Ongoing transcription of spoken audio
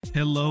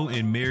Hello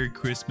and Merry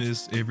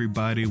Christmas,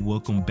 everybody.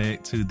 Welcome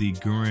back to the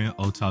Gurren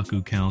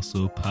Otaku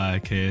Council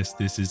podcast.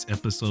 This is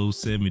episode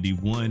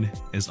 71.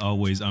 As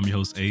always, I'm your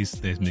host Ace,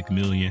 that's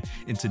McMillian,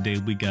 and today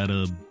we got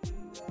a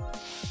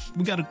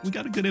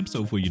good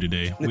episode for you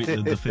today.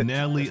 With the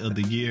finale of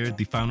the year,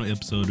 the final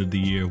episode of the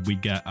year, we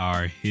got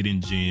our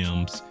hidden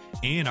gems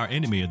and our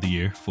anime of the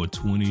year for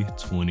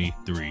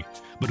 2023.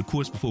 But of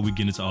course, before we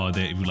get into all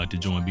that, if you'd like to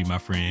join, be my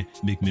friend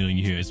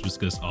McMillian here as we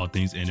discuss all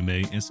things anime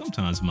and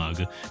sometimes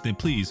manga, then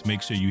please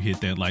make sure you hit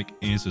that like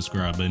and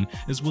subscribe button,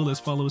 as well as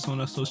follow us on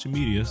our social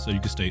media so you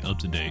can stay up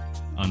to date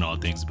on all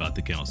things about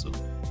the council.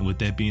 And with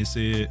that being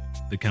said,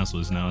 the council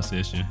is now in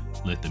session.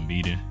 Let the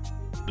meeting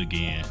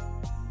begin.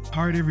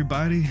 All right,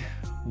 everybody.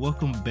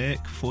 Welcome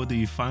back for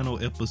the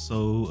final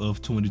episode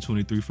of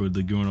 2023 for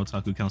the Gurren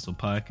Otaku Council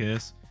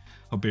podcast.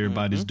 Hope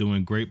everybody's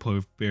doing great.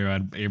 Hope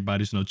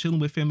everybody's chilling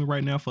with family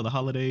right now for the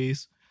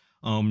holidays.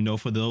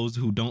 For those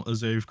who don't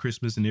observe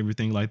Christmas and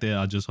everything like that,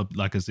 I just hope,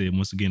 like I said,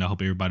 once again, I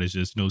hope everybody's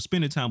just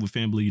spending time with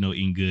family,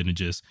 eating good and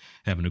just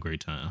having a great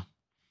time.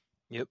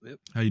 Yep.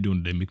 How you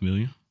doing today,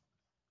 McMillian?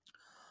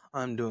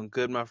 I'm doing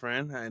good, my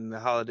friend. In the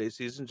holiday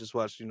season, just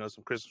watched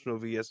some Christmas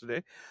movie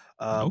yesterday.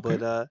 Okay.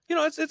 But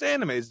it's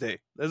Anime's Day.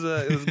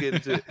 Let's get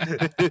into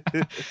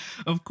it.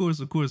 Of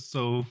course.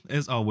 So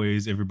as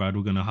always, everybody,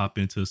 we're gonna hop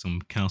into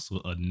some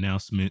council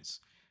announcements,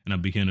 and I'll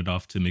be handing it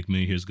off to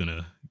McMillian. Who's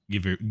gonna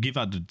give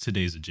out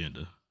today's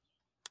agenda.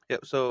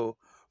 Yep. So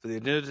for the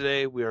agenda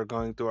today, we are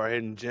going through our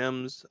hidden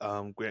gems.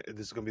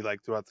 This is gonna be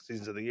like throughout the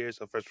seasons of the year.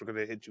 So first, we're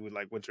gonna hit you with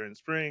like winter and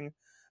spring,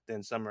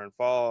 then summer and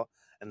fall.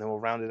 And then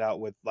we'll round it out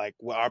with like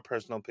what our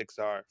personal picks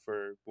are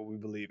for what we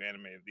believe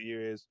anime of the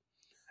year is.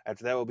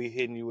 After that, we'll be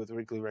hitting you with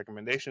weekly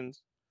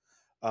recommendations.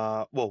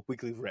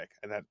 Weekly rec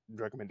and not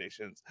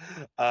recommendations.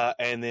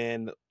 And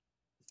then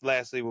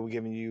lastly, we'll be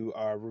giving you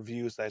our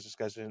review /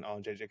 discussion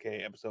on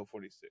JJK episode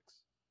 46.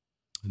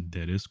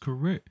 That is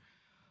correct.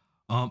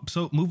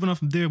 So moving on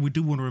from there, we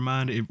do want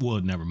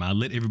to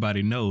let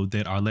everybody know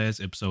that our last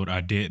episode,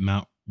 our Dead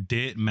Mount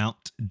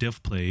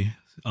Death Play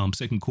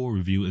second core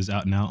review is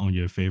out now on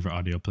your favorite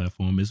audio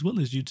platform as well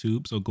as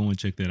YouTube. So go and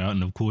check that out.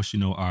 And of course,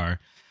 our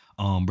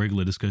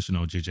regular discussion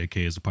on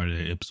JJK is a part of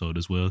that episode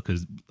as well,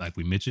 because like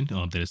we mentioned,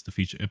 that is the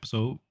feature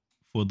episode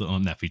for the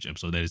not feature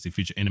episode, that is the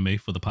feature anime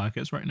for the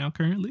podcast right now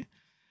currently.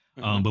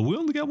 But we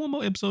only got one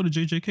more episode of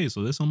JJK,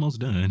 so that's almost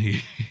done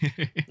here.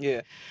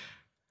 Yeah.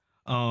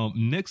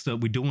 Next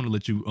up, we do want to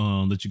let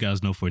you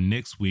guys know for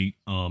next week.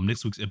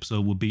 Next week's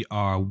episode will be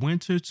our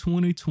winter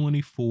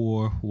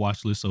 2024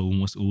 watch list. So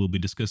we'll be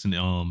discussing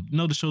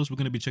the shows we're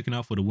going to be checking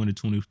out for the winter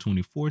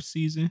 2024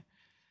 season.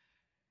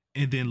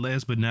 And then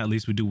last but not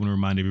least, we do want to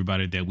remind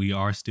everybody that we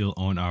are still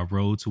on our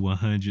road to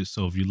 100.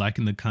 So if you're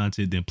liking the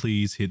content, then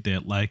please hit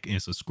that like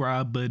and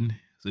subscribe button.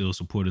 It'll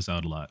support us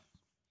out a lot.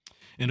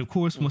 And of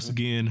course, once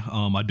again,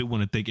 I do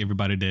want to thank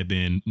everybody that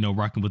been,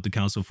 rocking with the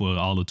council for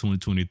all of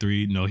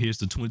 2023. Here's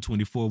the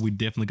 2024. We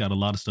definitely got a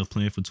lot of stuff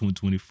planned for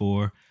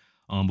 2024.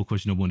 Of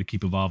course, want to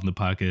keep evolving the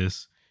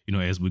podcast,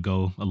 as we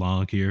go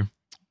along here.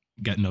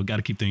 Got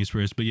to keep things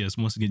fresh. But yes,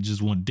 once again,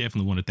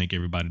 definitely want to thank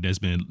everybody that's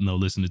been,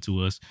 listening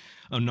to us,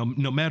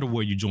 no matter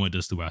where you joined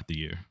us throughout the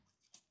year.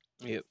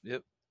 Yep.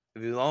 If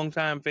you're a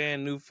long-time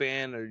fan, new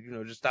fan, or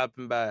just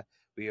stopping by,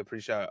 we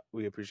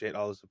appreciate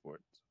all the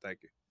support. So thank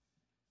you.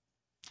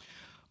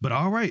 But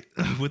all right,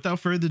 without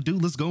further ado,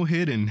 let's go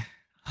ahead and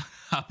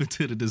hop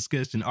into the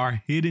discussion.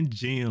 Our hidden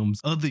gems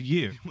of the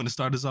year. Want to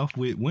start us off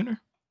with winter?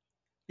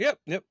 Yep.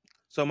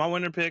 So my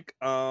winter pick,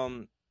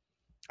 I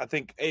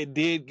think it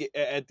did get,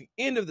 at the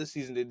end of the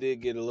season, it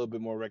did get a little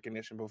bit more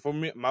recognition. But for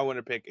me, my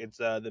winter pick, it's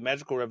the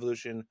Magical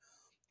Revolution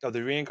of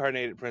the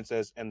Reincarnated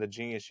Princess and the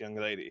Genius Young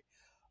Lady.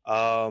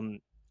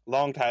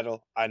 Long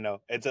title, I know.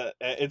 It's an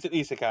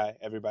isekai,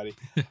 everybody.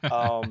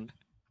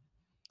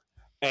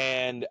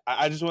 And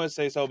I just want to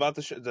say, so about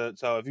the show,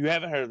 so if you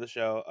haven't heard of the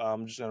show,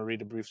 I'm just going to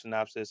read a brief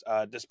synopsis.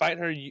 Despite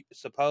her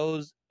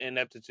supposed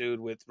ineptitude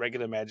with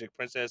regular magic,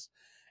 Princess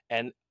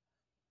and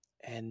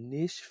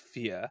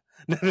Nishphia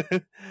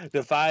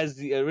defies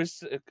the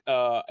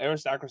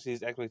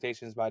aristocracy's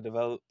expectations by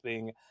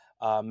developing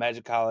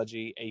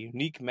magicology, a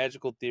unique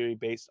magical theory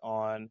based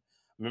on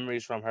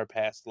memories from her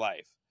past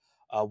life.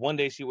 One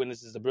day she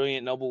witnesses a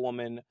brilliant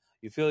noblewoman,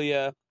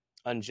 Euphilia,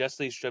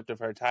 unjustly stripped of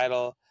her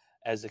title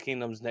as the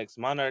kingdom's next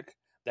monarch.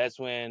 That's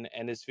when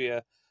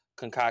Anisphia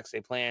concocts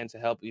a plan to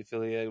help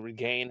Euphilia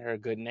regain her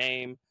good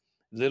name.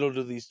 Little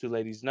do these two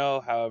ladies know,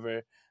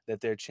 however,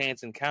 that their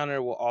chance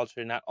encounter will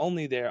alter not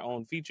only their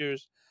own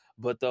features,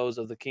 but those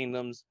of the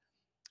kingdoms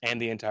and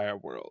the entire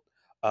world.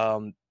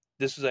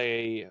 This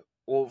is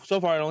so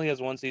far it only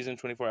has one season,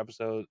 24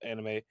 episode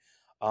anime,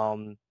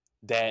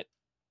 that,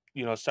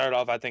 started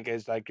off, I think,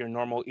 as like your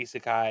normal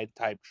isekai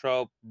type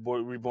trope,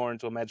 reborn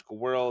to a magical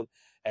world,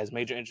 has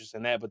major interest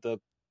in that, but the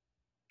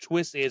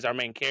twist is our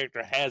main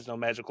character has no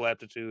magical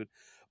aptitude,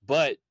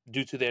 but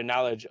due to their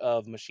knowledge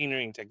of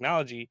machinery and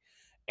technology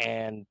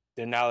and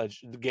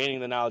gaining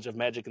the knowledge of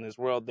magic in this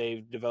world,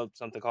 they've developed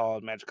something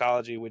called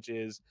magicology, which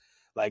is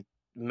like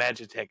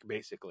magitech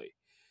basically.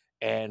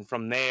 And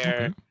from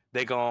there,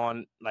 they go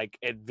on like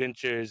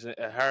adventures.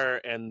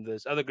 Her and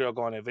this other girl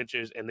go on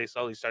adventures, and they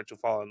slowly start to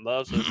fall in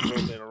love. So there's a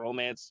little bit of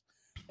romance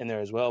in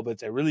there as well. But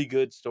it's a really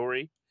good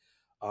story.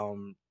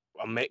 Um,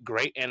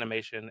 great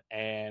animation,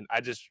 and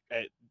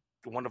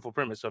wonderful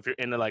premise. So if you're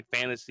into like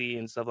fantasy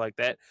and stuff like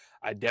that,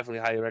 I definitely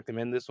highly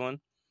recommend this one.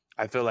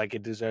 I feel like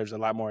it deserves a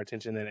lot more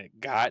attention than it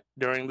got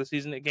during the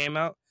season it came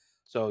out.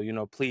 So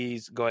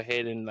please go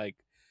ahead and like,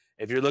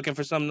 if you're looking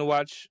for something to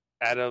watch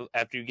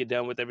after you get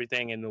done with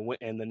everything and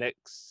the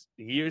next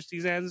year's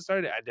season hasn't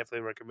started, I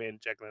definitely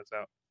recommend checking this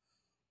out.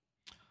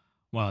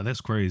 Wow,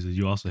 that's crazy.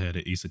 You also had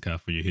an isekai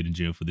for your hidden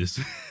gem for this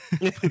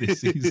for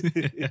this season.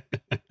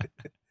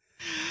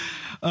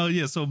 Oh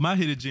yeah, so my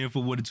hidden gem for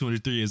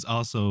 2023 is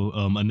also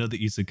another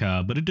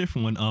isekai, but a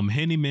different one.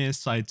 Handyman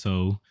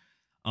Saito,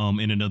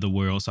 in another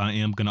world. So I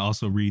am gonna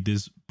also read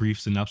this brief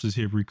synopsis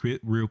here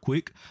real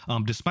quick.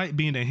 Despite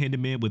being a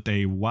handyman with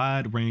a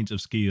wide range of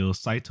skills,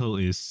 Saito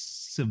is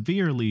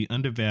severely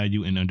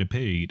undervalued and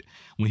underpaid.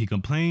 When he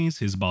complains,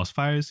 his boss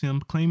fires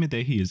him, claiming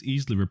that he is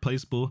easily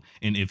replaceable,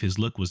 and if his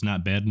luck was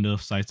not bad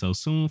enough, Saito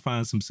soon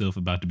finds himself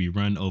about to be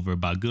run over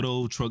by good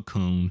old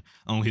Truck-kun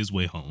on his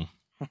way home.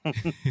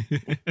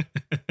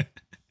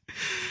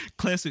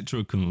 Classic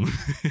Truck-kun.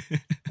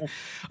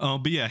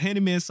 But yeah,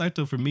 Handyman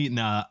Saito for me.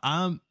 Now,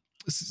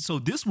 so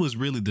this was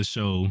really the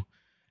show,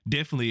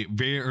 definitely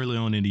very early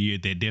on in the year,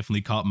 that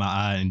definitely caught my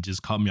eye and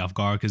just caught me off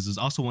guard, because it's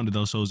also one of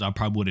those shows I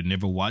probably would have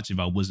never watched if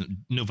I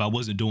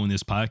wasn't doing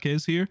this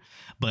podcast here.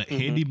 But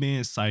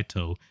Handyman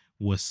Saito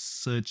was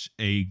such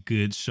a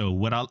good show.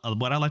 What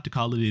I like to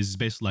call it is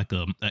basically like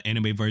an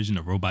anime version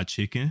of Robot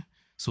Chicken.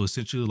 So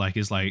essentially, like,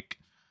 it's like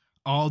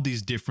all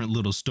these different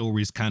little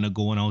stories kind of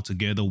going on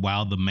together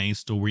while the main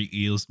story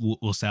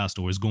side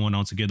stories going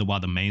on together while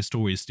the main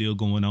story is still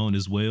going on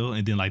as well.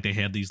 And then like they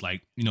have these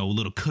like,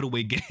 little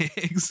cutaway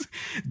gags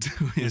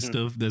doing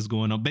stuff that's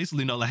going on.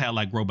 Basically, like how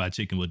like Robot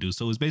Chicken would do.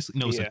 So it's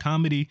basically, it's a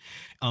comedy,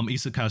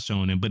 isekai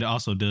shonen, but it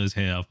also does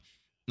have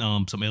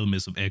some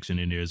elements of action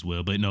in there as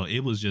well. But no,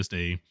 it was just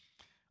a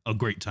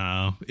great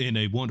time and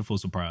a wonderful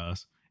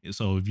surprise.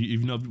 So if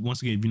you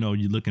once again,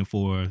 you're looking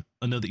for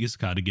another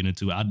isekai to get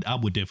into, I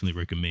would definitely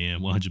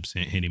recommend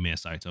 100% Handyman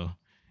Saito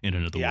in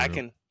another world.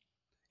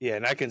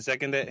 And I can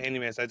second that.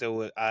 Handyman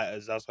Saito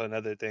is also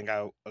another thing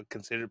I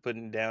considered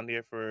putting down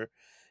here for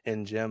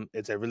in gym.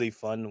 It's a really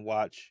fun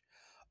watch.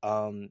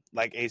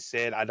 Like Ace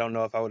said, I don't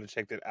know if I would have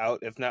checked it out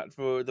if not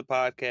for the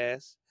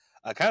podcast.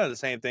 Kind of the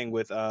same thing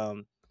with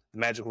the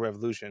Magical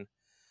Revolution,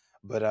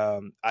 but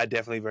I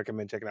definitely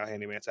recommend checking out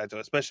Handyman Saito,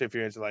 especially if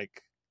you're into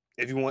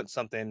if you want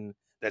something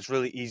that's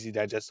really easy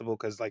digestible,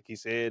 because like you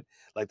said,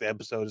 like the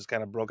episode is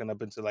kind of broken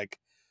up into like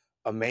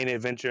a main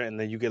adventure, and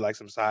then you get like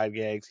some side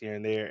gags here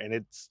and there, and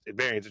it's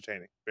very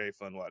entertaining, very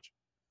fun watch.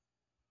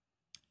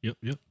 Yep.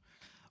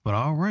 But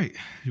all right,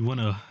 you want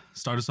to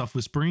start us off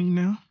with spring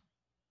now?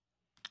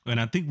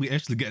 And I think we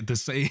actually got the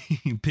same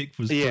pick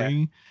for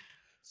spring.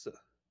 Yeah.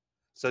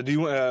 So do you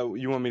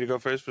want me to go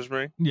first for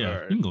spring?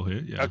 Yeah, you can go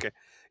ahead. Yeah. Okay.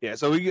 Yeah,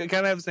 so we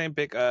kind of have the same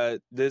pick.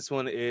 This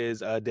one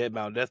is Dead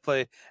Mountain Death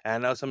Play, and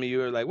I know some of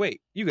you are like,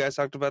 "Wait, you guys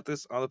talked about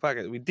this on the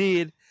podcast?" We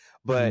did,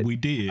 but we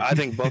did. I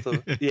think both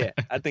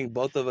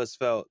of us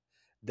felt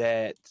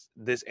that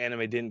this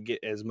anime didn't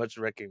get as much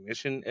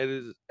recognition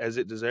as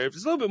it deserves.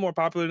 It's a little bit more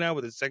popular now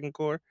with its second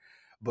core,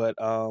 but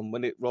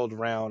when it rolled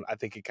around, I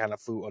think it kind of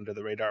flew under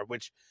the radar.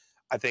 Which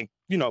I think,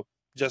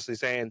 justly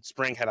saying,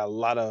 spring had a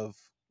lot of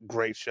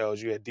great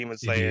shows. You had Demon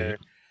Slayer.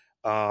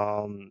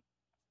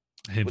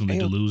 Heavenly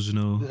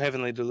Delusional,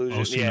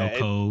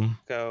 Oshinoko,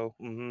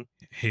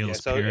 Hell's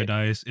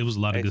Paradise. It was a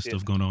lot of good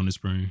stuff going on this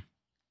spring.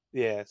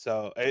 Yeah,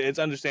 so it's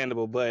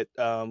understandable. But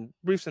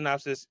brief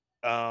synopsis: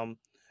 Dead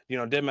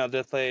Mountain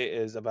Death Play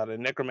is about a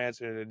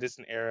necromancer in a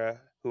distant era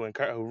who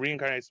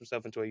reincarnates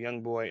himself into a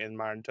young boy in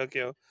modern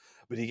Tokyo,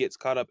 but he gets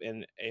caught up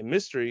in a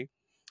mystery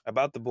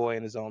about the boy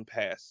and his own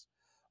past.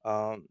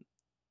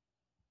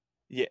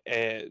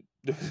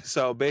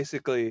 So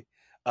basically,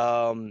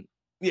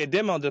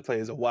 Dead Mountain Death Play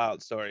is a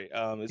wild story.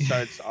 It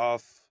starts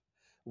off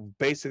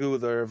basically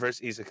with a reverse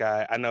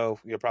isekai. I know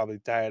you're probably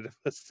tired of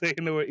us saying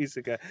the word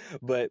isekai,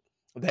 but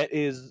that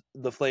is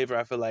the flavor,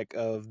 I feel like,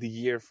 of the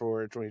year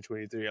for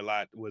 2023. A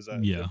lot was a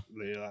lot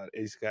of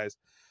isekais.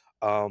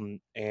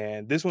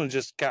 And this one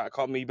just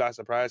caught me by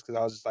surprise, because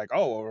I was just like,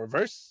 oh, a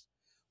reverse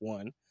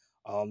one.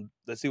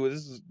 Let's see what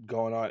this is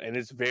going on. And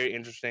it's very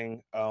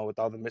interesting with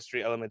all the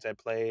mystery elements at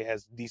play. It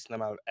has a decent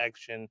amount of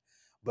action.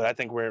 But I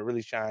think where it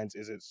really shines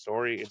is its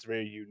story. It's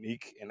very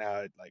unique in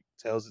how it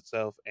tells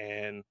itself,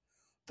 and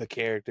the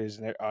characters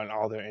and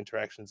all their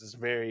interactions. It's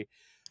very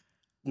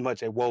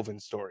much a woven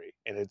story,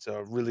 and it's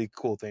a really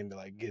cool thing to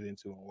get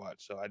into and watch.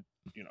 So I,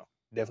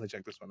 definitely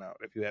check this one out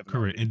if you haven't.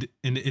 Correct. And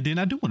then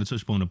I do want to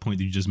touch upon the point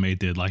that you just made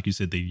there. Like you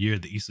said, the year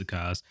of the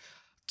isekais.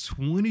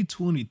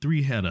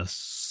 2023 had a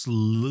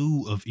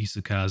slew of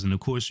isekais, and of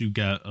course you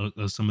got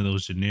some of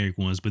those generic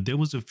ones, but there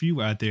was a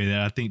few out there that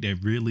I think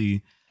that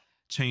really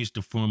changed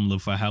the formula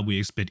for how we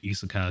expect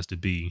isekais to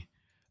be.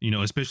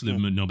 especially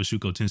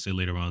Bashuko Tensei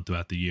later on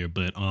throughout the year.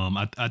 But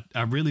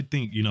I really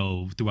think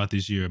throughout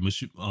this year,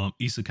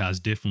 isekai's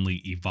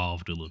definitely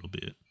evolved a little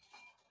bit.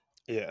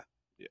 Yeah.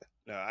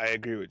 No, I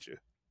agree with you.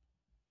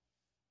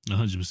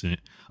 100%.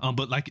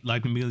 But like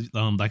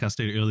I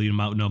stated earlier,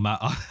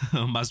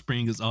 my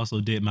spring is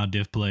also My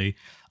Death Play.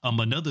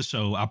 Another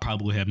show I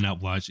probably have not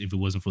watched if it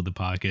wasn't for the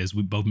podcast.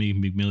 Me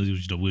and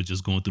McMillan, we're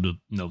just going through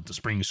the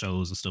spring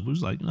shows and stuff. We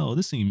was like,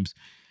 this seems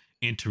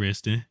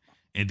interesting.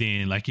 And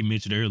then, like you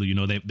mentioned earlier,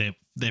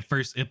 that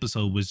first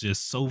episode was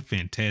just so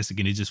fantastic,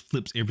 and it just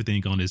flips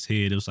everything on its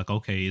head. It was like,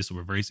 okay, it's a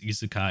reverse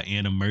isekai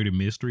and a murder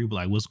mystery, but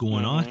like, what's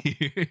going on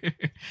here?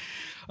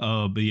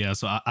 But yeah,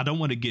 so I don't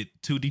want to get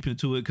too deep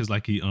into it because,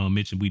 like you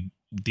mentioned, we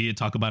did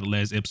talk about it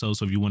last episode.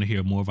 So if you want to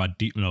hear more of our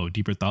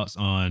deeper thoughts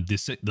on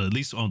this, at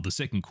least on the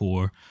second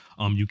core,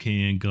 you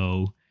can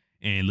go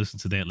and listen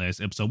to that last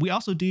episode. We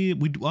also do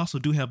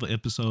have an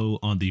episode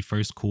on the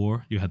first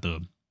core. You have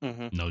to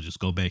just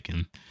go back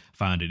and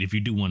find it if you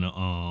do want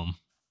to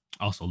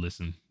also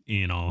listen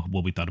in on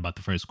what we thought about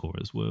the first core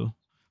as well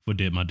for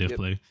My Death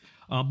Play.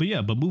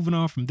 But moving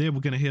on from there, we're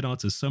gonna head on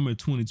to summer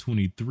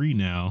 2023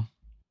 now.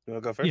 You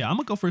wanna go first? Yeah, I'm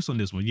gonna go first on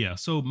this one. Yeah,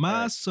 so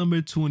my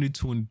summer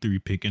 2023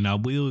 pick, and I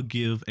will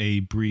give a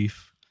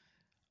brief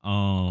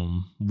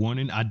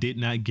warning. I did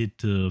not get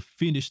to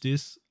finish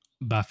this.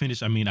 By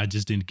finish, I mean I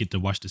just didn't get to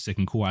watch the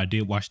second core. I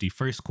did watch the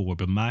first core,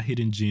 but my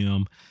hidden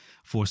gem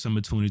for summer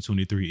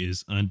 2023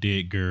 is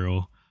Undead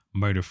Girl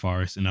Murder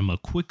Farce. And I'm going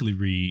to quickly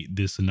read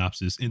this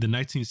synopsis. In the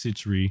 19th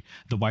century,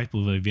 the wife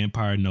of a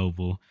vampire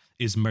noble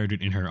is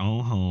murdered in her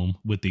own home,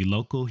 with the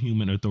local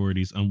human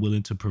authorities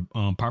unwilling to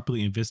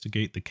properly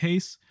investigate the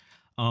case.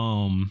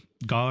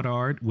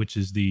 Goddard, which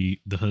is the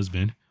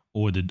husband,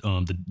 or the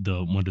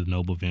one of the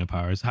noble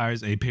vampires,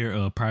 hires a pair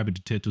of private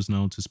detectives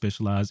known to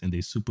specialize in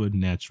the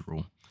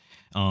supernatural.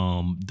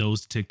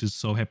 Those detectives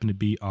so happen to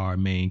be our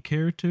main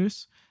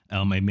characters.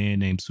 A man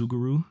named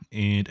Suguru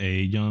and a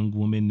young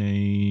woman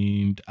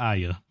named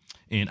Aya.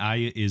 And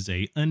Aya is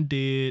a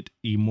undead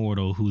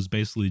immortal who's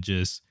basically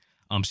just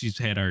she's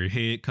had her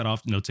head cut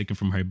off, taken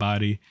from her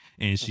body,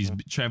 and she's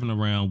traveling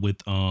around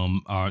with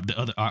our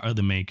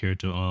other main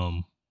character.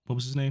 What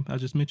was his name I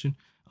just mentioned?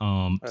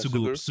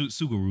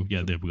 Suguru.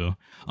 Yeah, there we go.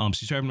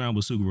 She's traveling around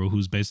with Suguru,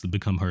 who's basically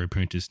become her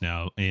apprentice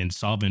now and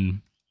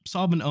solving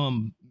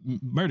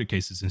murder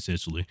cases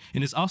essentially.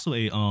 And it's also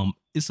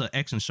it's an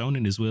action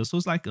shonen as well, so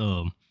it's like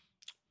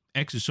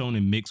action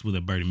shonen mixed with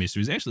a murder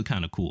mystery. Is actually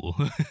kind of cool.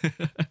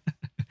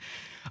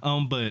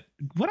 But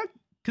what I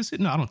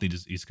consider, I don't think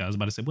this is isekai. I was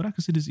about to say what I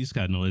consider this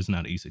isekai. No, it's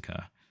not an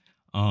isekai.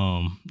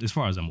 As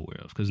far as I'm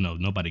aware of, because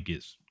nobody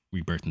gets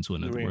rebirthed into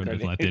another world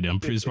like that. I'm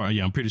pretty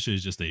sure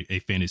it's just a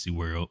fantasy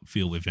world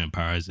filled with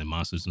vampires and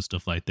monsters and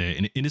stuff like that.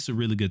 And it's a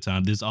really good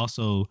time. There's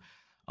also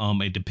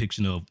a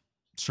depiction of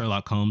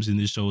Sherlock Holmes in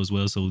this show as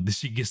well, so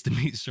she gets to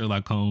meet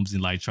Sherlock Holmes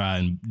and like try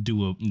and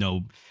do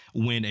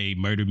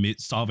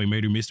solve a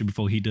murder mystery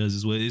before he does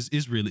as well.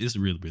 It's a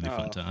really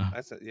fun time.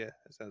 That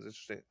sounds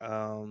interesting.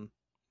 What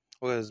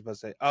was I about to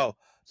say?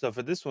 So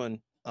for this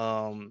one,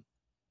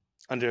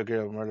 Undead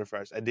Girl Murder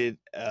Farce, I did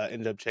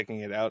end up checking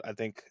it out. I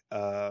think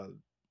a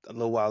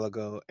little while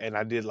ago, and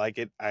I did like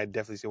it. I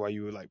definitely see why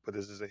you would like put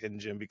this as a hidden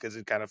gem because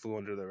it kind of flew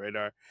under the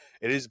radar.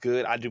 It is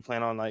good. I do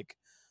plan on like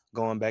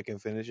going back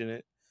and finishing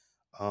it.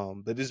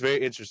 But it's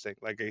very interesting.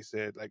 Like I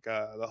said, like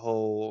the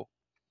whole,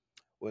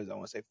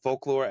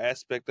 folklore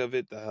aspect of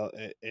it.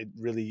 It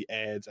really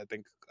adds, I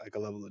think, like a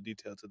level of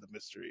detail to the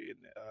mystery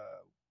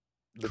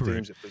and the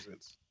themes it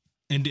presents.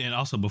 And then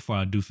also, before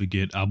I do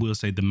forget, I will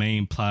say the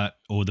main plot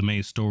or the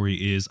main story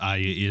is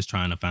Aya is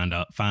trying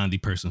to find the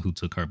person who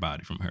took her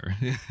body from her.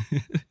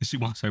 She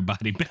wants her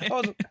body back.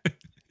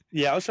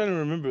 I was trying to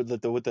remember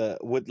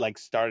what like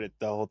started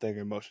the whole thing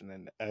in motion,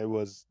 and it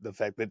was the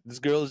fact that this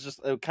girl is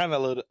just kind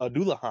of a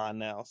Doulahan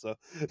now. So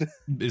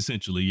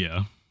essentially,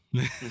 yeah.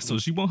 So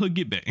she want her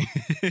get back,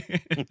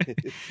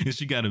 and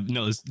she got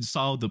to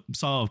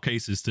solve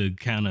cases to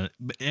kind of,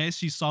 as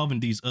she's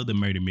solving these other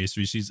murder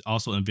mysteries, she's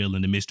also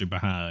unveiling the mystery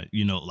behind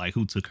like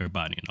who took her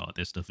body and all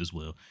that stuff as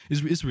well.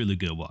 It's really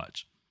good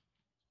watch.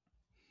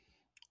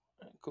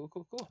 Cool.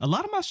 A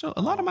lot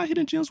of my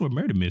hidden gems were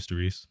murder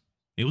mysteries.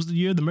 It was the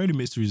year of the murder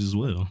mysteries as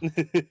well.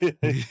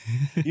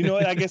 You know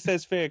what? I guess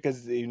that's fair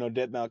because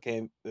Death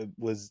Note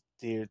was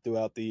here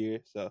throughout the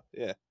year. So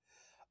yeah.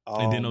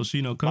 And then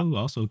Oshinoko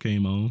also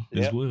came on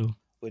as well,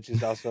 which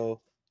is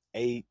also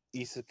a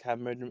isekai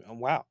murder.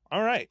 Wow!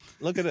 All right,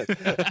 look at it.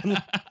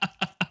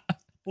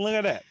 Look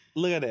at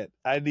that.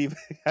 I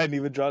didn't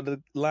even draw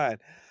the line.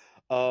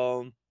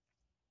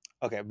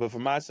 Okay, but for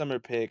my summer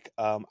pick,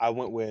 I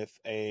went with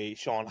a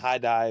show on High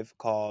Dive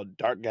called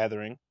Dark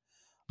Gathering.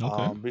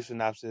 Okay. Brief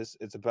synopsis.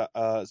 It's about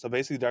so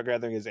basically Dark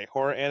Gathering is a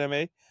horror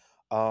anime.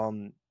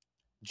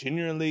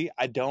 Genuinely,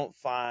 I don't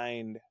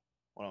find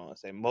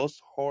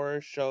most horror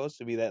shows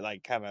to be that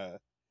like kind of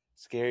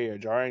scary or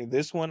jarring.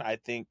 This one, I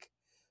think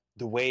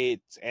the way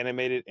it's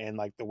animated and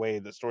like the way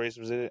the story is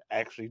presented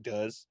actually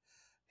does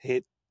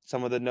hit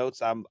some of the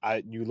notes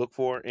you look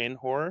for in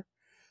horror.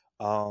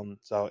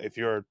 So if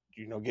you're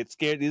get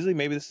scared easily,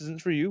 maybe this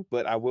isn't for you,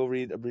 but I will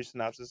read a brief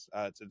synopsis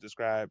to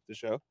describe the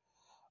show.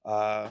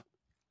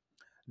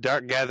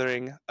 Dark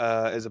Gathering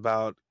is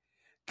about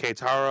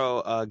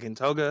Keitaro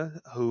Gintoga,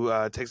 who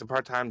takes a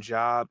part-time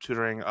job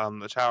tutoring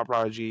the child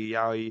prodigy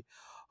Yaoi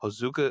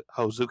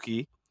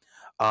Hozuki.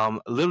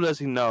 Little does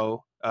he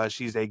know,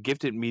 she's a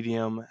gifted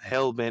medium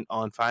hell-bent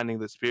on finding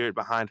the spirit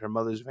behind her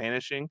mother's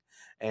vanishing,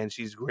 and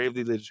she's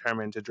gravely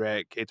determined to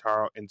drag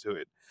Keitaro into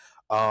it.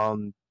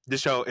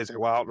 This show is a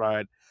wild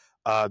ride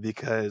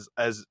because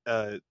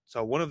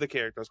so one of the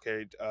characters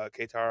carried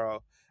Keitaro,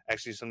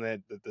 actually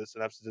something that the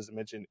synopsis doesn't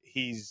mention,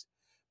 he's,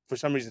 for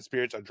some reason,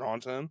 spirits are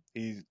drawn to him.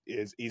 He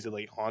is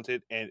easily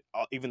haunted, and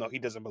even though he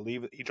doesn't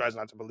believe it, he tries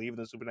not to believe in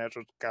the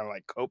supernatural to kind of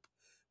like cope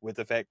with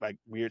the fact like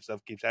weird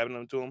stuff keeps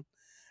happening to him.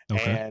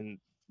 Okay. And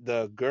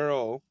the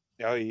girl,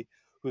 Yaoi,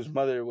 whose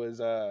mother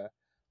was,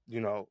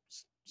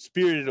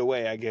 spirited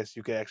away, I guess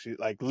you could actually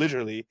like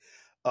literally,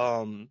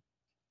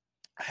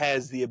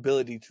 has the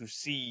ability to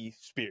see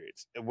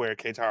spirits, where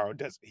Keitaro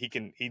does.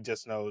 He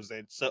just knows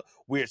that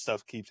weird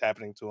stuff keeps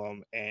happening to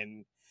him,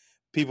 and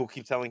people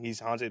keep telling he's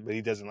haunted, but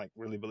he doesn't like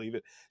really believe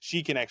it.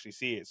 She can actually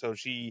see it. So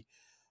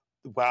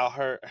while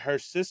her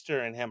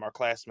sister and him are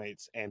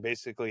classmates, and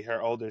basically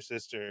her older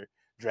sister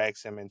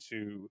drags him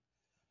into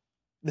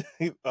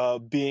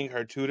being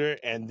her tutor,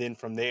 and then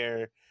from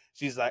there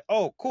she's like,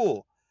 "Oh,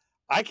 cool,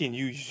 I can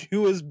use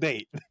you as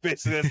bait."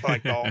 Basically, that's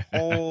like the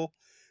whole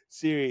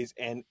series,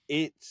 and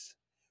it's,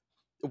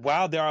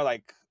 while there are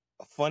like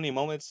funny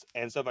moments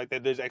and stuff like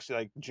that, there's actually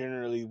like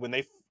generally when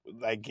they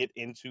like get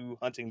into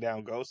hunting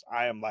down ghosts,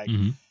 I am like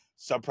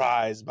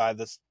surprised by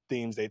the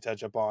themes they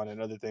touch upon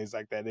and other things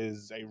like that. It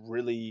is a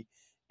really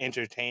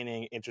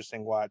entertaining,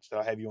 interesting watch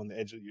that'll have you on the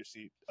edge of your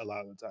seat a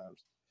lot of the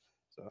times.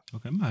 So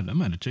okay, I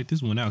might have checked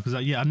this one out because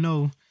I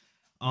know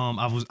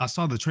I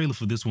saw the trailer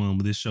for this one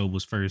when this show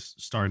was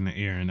first starting to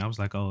air, and I was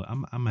like, oh,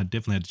 I might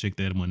definitely have to check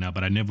that one out,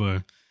 but I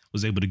never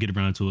was able to get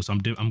around to it. So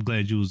I'm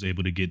glad you was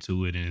able to get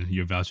to it, and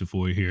you're vouching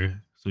for it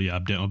here. So yeah,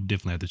 I'll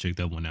definitely have to check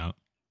that one out.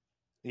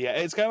 Yeah,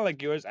 it's kind of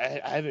like yours.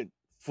 I haven't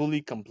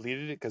fully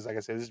completed it because, like I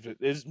said,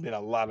 there's been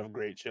a lot of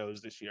great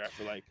shows this year. I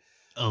feel like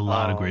a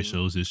lot of great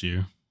shows this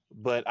year.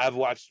 But I've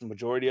watched the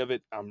majority of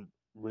it. I'm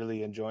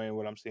really enjoying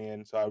what I'm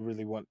seeing, so I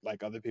really want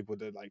like other people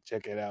to like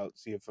check it out,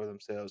 see it for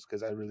themselves,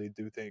 because I really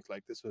do think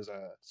like this was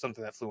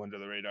something that flew under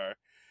the radar,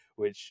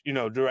 which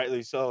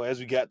directly so.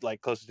 As we got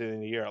like closer to the end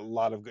of the year, a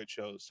lot of good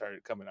shows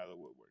started coming out of the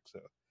woodwork.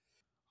 So,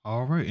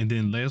 all right, and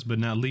then last but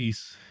not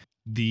least,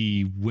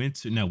 the what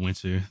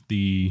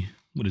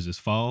is this,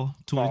 fall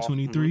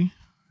 2023?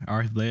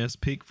 Our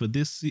last pick for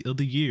this of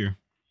the year.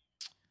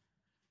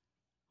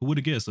 Who would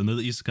have guessed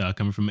another isekai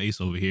coming from Ace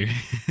over here?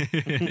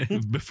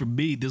 But for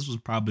me, this was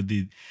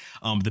probably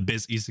the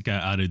best isekai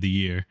out of the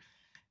year.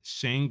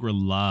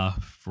 Shangri-La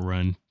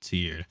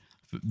Frontier.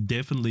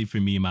 Definitely for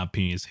me, in my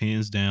opinion, is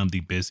hands down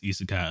the best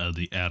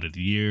isekai out of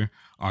the year.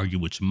 Argue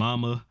with your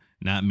mama,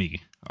 not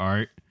me. All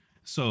right.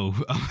 So,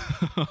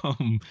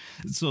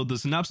 so the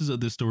synopsis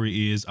of this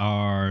story is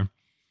our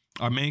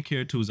main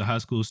character, who is a high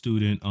school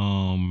student,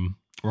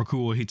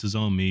 Rakuo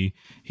Hitazomi.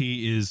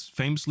 He is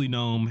famously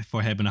known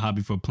for having a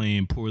hobby for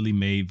playing poorly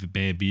made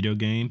bad video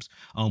games,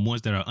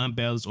 ones that are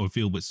unbalanced or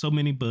filled with so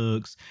many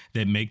bugs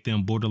that make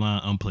them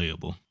borderline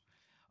unplayable.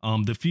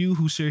 The few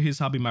who share his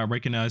hobby might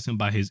recognize him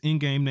by his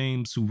in-game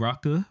name,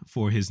 Suraka.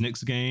 For his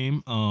next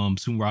game,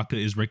 Suraka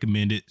is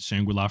recommended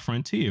Shangri-La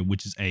Frontier,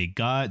 which is a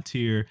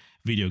god-tier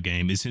video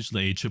game,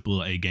 essentially a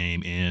AAA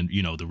game in,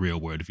 the real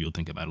world, if you'll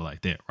think about it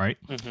like that, right?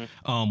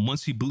 Mm-hmm.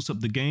 Once he boots up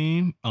the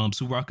game,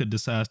 Suraka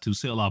decides to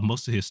sell off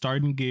most of his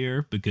starting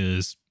gear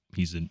because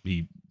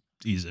he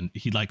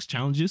likes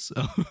challenges.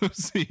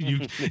 So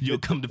you'll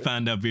come to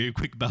find out very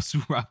quick about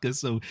Suraka.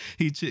 So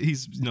he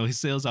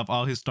sells off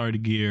all his starter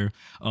gear,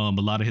 a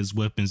lot of his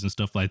weapons and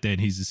stuff like that.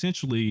 And he's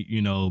essentially,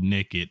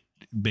 naked,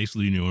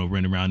 basically,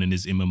 running around in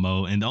his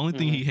MMO. And the only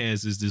thing he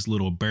has is this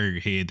little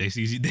bird head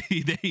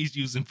that he's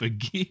using for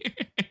gear.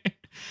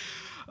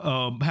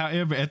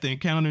 However, after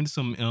encountering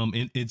some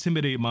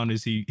intimidating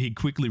monsters, he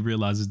quickly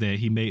realizes that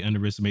he may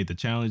underestimate the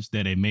challenge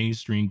that a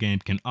mainstream game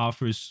can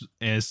offer.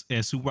 As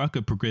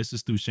Suraka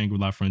progresses through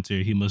Shangri-La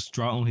Frontier, he must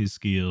draw on his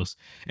skills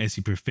as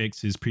he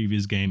perfects his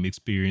previous game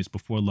experience.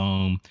 Before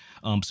long,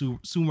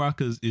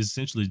 Suraka is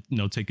essentially,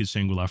 taking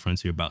Shangri-La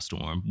Frontier by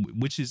storm,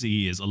 which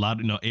he is. A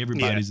lot of,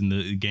 everybody's in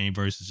the game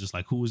versus just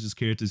like, who is this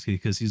character?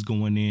 Because he's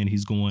going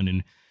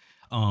and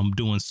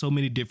doing so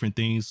many different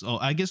things. So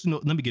I guess,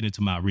 let me get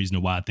into my reason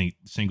why I think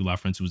Shangri-La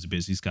Frontier was the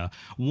best isekai.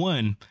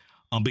 One,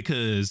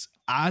 because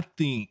I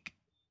think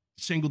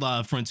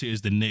Shangri-La Frontier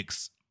is the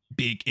next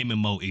big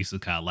MMO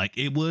isekai. Like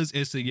it was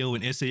SAO,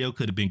 and SAO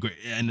could have been great.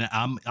 And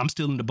I'm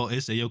still in the boat.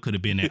 SAO could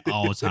have been an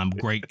all-time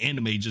great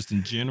anime just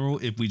in general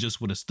if we just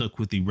would have stuck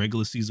with the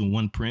regular season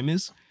 1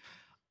 premise.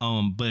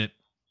 But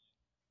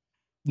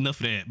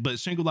enough of that. But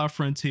Shangri-La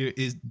Frontier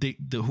is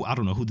I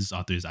don't know who this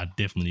author is. I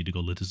definitely need to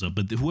go look this up.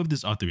 But whoever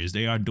this author is,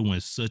 they are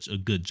doing such a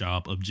good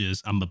job of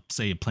I'm gonna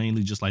say it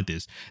plainly, just like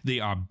this. They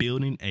are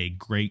building a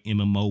great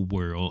MMO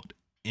world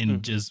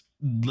and just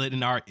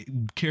letting our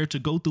character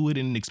go through it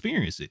and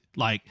experience it.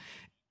 Like,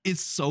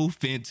 it's so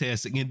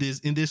fantastic, and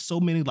there's so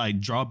many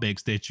like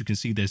drawbacks that you can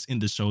see that's in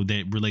the show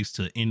that relates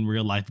to in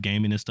real life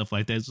gaming and stuff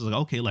like that. It's like,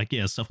 okay, like,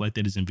 yeah, stuff like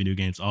that is in video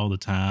games all the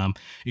time.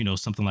 You know,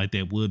 something like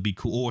that would be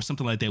cool, or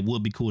something like that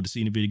would be cool to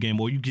see in a video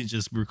game. Or you can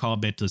just recall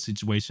back to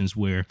situations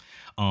where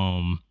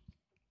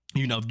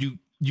you know,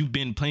 you've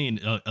been playing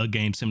a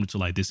game similar to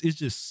like this. It's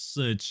just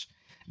such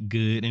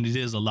good, and it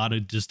is a lot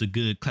of just the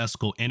good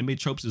classical anime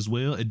tropes as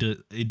well. It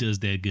does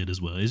that good as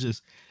well.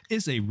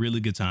 It's a really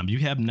good time. You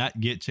have not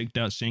yet checked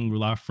out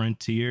Shangri-La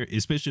Frontier,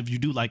 especially if you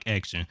do like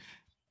action.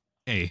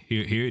 Hey,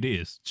 here it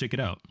is. Check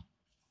it out.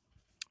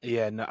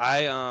 Yeah, no,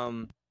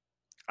 I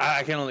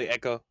can only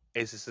echo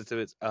Ace's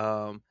sentiments.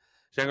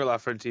 Shangri-La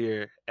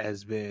Frontier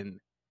has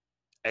been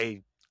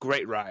a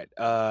great ride.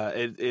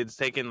 It's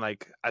taken,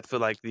 like, I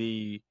feel like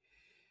the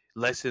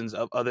lessons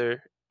of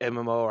other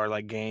MMO or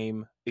like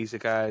game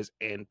isekais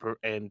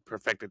and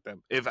perfected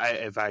them. If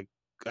I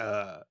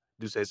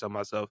do say so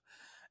myself,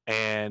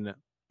 and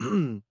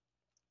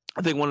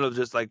I think one of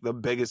just like the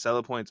biggest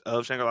selling points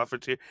of Shangri-La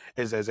Frontier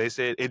is, as they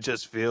said, it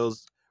just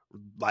feels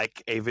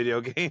like a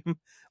video game.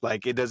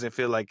 Like, it doesn't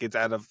feel like it's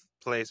out of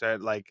place or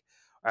like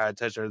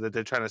touch, or that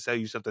they're trying to sell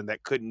you something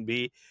that couldn't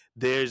be.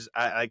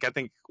 I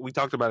think we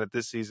talked about it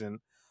this season.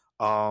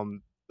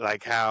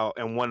 Like how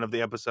in one of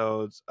the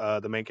episodes,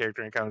 the main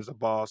character encounters a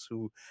boss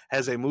who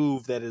has a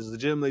move that is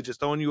legitimately just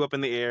throwing you up in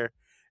the air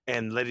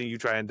and letting you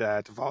try and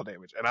die to fall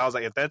damage. And I was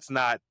like, if that's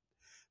not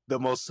the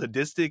most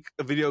sadistic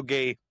video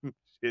game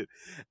shit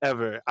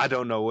ever, I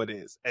don't know what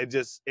is.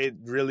 It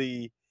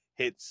really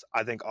hits,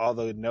 I think, all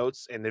the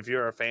notes. And if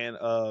you're a fan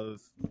of,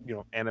 you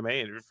know, anime,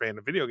 and if you're a fan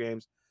of video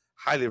games,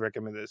 highly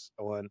recommend this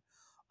one.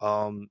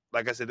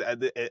 Like I said,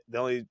 the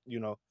only, you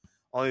know,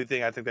 only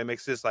thing I think that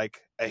makes this like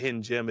a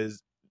hidden gem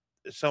is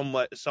so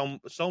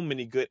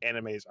many good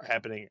animes are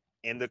happening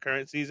in the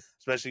current season,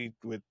 especially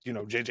with, you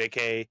know,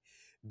 JJK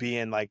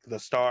being like the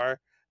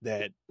star.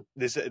 That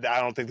this, I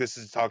don't think this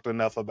is talked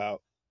enough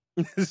about.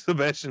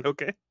 Sebastian,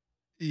 okay?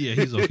 Yeah,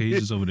 he's okay. He's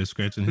just over there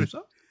scratching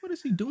himself. What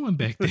is he doing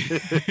back there?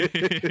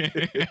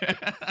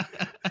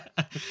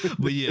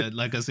 But yeah,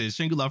 like I said,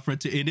 Shangri-La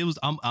Frontier, and it was.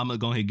 I'm gonna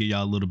go ahead and give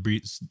y'all a little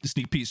brief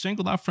sneak peek.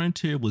 Shangri-La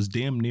Frontier was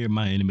damn near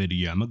my anime of the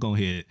year. I'm gonna go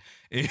ahead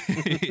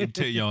and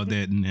tell y'all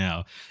that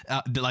now.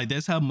 Like,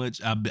 that's how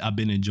much I've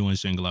been enjoying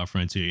Shangri-La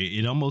Frontier.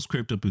 It almost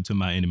crept up into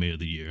my anime of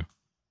the year.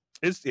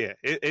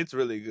 It's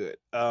really good.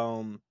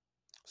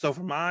 So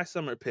for my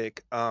summer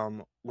pick,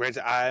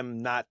 granted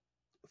I'm not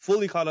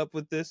fully caught up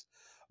with this,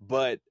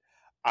 but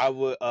I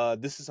would.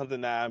 This is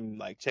something that I'm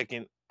like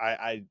checking.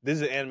 This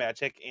is an anime I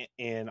check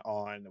in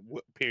on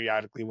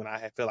periodically when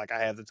I feel like I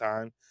have the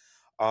time.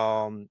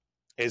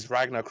 Is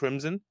Ragnar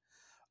Crimson.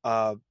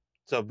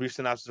 So brief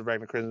synopsis of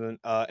Ragnar Crimson.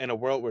 In a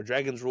world where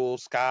dragons rule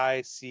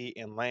sky, sea,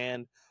 and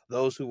land,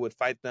 those who would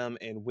fight them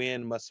and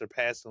win must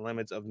surpass the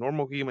limits of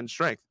normal human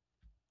strength.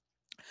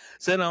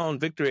 Set on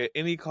victory at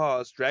any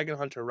cost, Dragon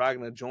Hunter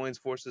Ragnar joins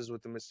forces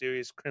with the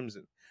mysterious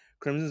Crimson.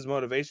 Crimson's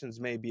motivations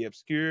may be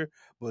obscure,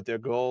 but their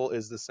goal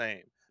is the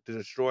same: to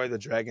destroy the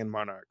Dragon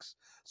Monarchs.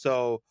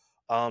 So,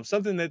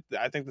 something that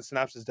I think the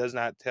synopsis does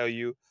not tell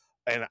you,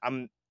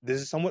 and this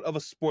is somewhat of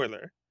a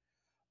spoiler,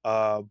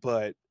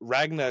 but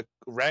Ragnar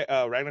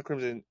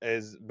Crimson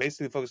is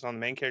basically focused on the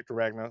main character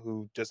Ragnar,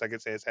 who, just like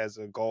it says, has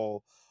a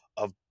goal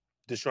of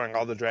destroying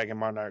all the Dragon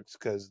Monarchs,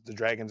 because the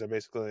dragons are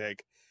basically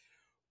like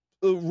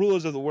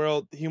rulers of the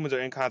world. Humans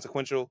are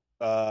inconsequential.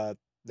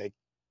 They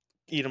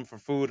eat them for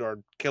food or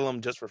kill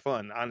them just for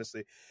fun,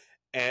 honestly.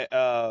 And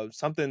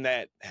something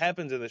that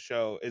happens in the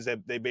show is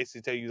that they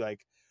basically tell you,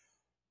 like,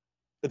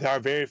 there are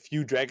very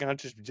few dragon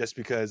hunters, just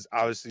because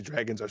obviously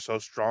dragons are so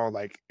strong.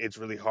 Like, it's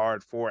really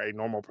hard for a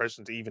normal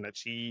person to even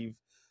achieve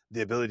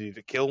the ability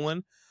to kill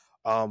one.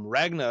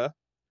 Ragnar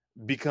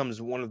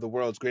becomes one of the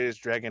world's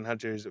greatest dragon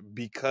hunters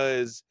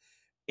because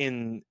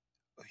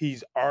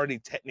he's already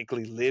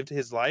technically lived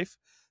his life.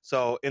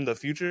 So in the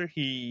future,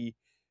 he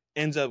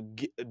ends up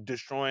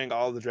destroying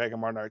all the dragon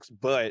monarchs,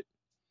 but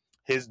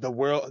the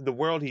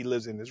world he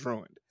lives in is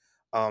ruined.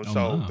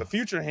 So the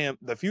future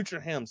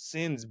him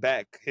sends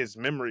back his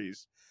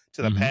memories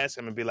to the past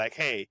him and be like,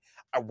 hey,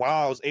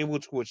 while I was able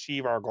to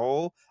achieve our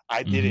goal,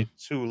 I did it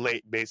too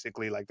late.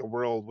 Basically, like, the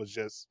world was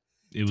just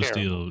it was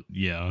terrible.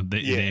 still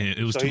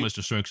it was too much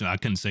destruction. I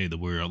couldn't save the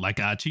world.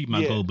 Like, I achieved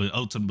my goal, but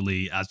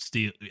ultimately I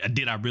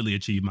really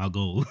achieve my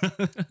goal?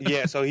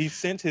 Yeah, so he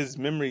sent his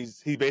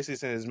memories. He basically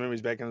sent his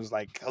memories back and was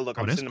like, oh, look,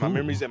 I'm sending my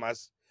memories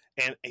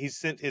and he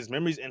sent his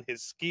memories and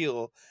his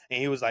skill, and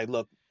he was like,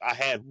 look, I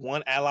had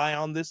one ally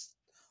on this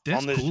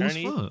cool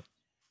journey. As fuck.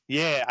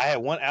 Yeah, I had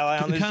one ally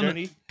on this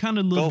journey. Kind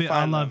of a little bit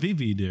a la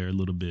Vivi there, a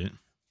little bit.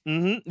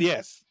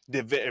 Yes,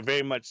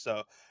 very much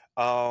so.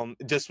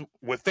 Just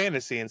with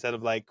fantasy instead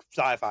of like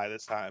sci-fi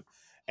this time.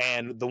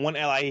 And the one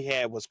ally he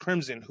had was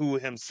Crimson, who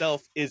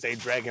himself is a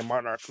dragon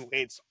monarch who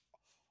hates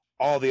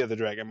all the other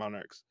dragon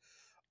monarchs.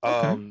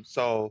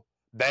 So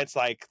that's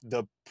like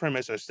the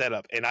premise or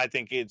setup, and I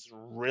think it's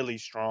really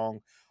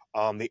strong.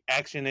 The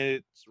action in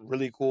it's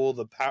really cool.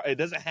 The power, it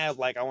doesn't have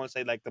like, I want to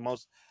say like the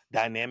most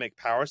dynamic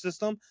power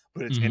system,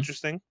 but it's Mm-hmm.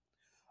 interesting.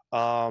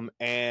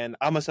 And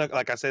I'm a sucker,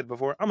 like I said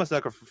before, I'm a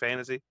sucker for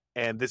fantasy,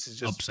 and this is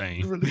just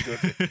Same. really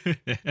good.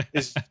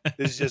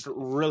 It's just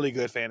really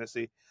good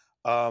fantasy.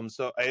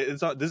 So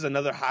this is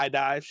another High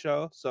Dive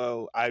show.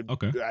 So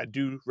Okay. I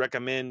do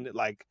recommend,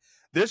 like,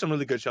 there's some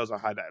really good shows on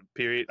High Dive.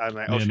 Period. I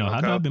mean, Yeah, no,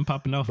 High Dive been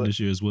popping off but this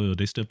year as well.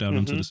 They stepped out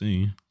onto mhm. the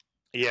scene.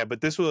 Yeah,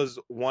 but this was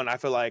one I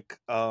feel like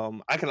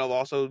I could have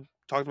also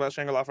talked about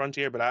Shangri-La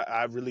Frontier, but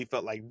I really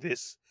felt like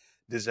this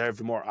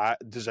deserves more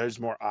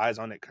eyes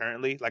on it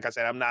currently. Like I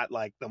said, I'm not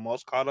like the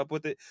most caught up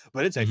with it,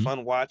 but it's a Mm-hmm.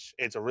 fun watch.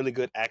 It's a really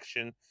good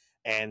action,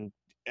 and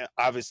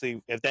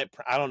obviously,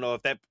 I don't know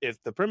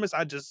if the premise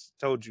I just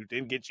told you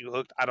didn't get you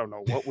hooked, I don't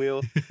know what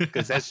will,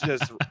 because it's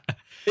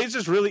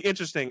just really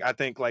interesting. I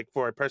think, like,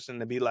 for a person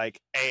to be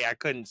like, "Hey, I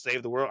couldn't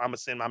save the world. I'm gonna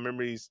send my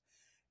memories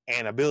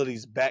and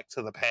abilities back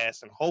to the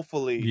past, and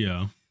hopefully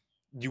Yeah.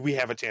 we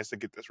have a chance to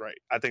get this right."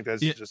 I think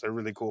that's Yeah. just a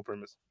really cool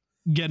premise.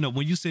 Yeah, no,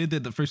 when you said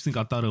that, the first thing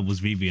I thought of was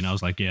Vivi, and I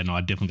was like, yeah, no,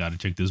 I definitely got to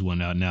check this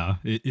one out now.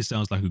 It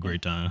sounds like a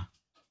great time.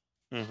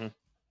 Mm-hmm.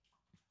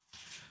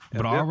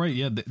 But all right,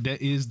 yeah,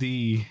 that is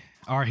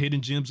our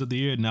hidden gems of the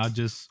year. Now,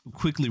 just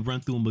quickly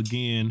run through them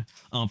again.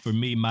 For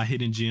me, my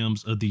hidden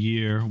gems of the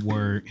year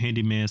were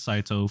Handyman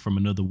Saito from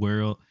Another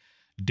World,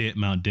 Dead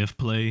Mount Death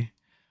Play,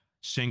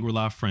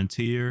 Shangri-La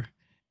Frontier,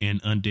 and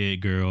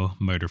Undead Girl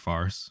Murder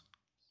Farce.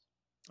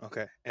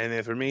 Okay, and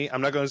then for me,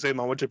 I'm not going to say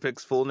my Winter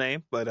Pick's full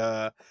name, but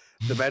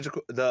the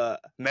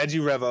Magi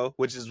Revo,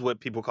 which is what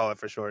people call it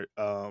for short.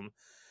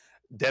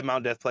 Dead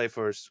Mount Death Play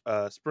for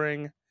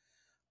spring.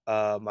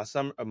 My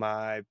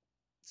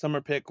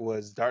summer pick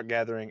was Dark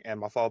Gathering,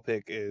 and my fall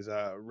pick is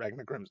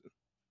Ragnar Crimson.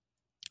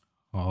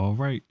 All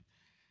right.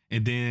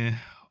 And then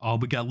all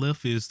we got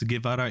left is to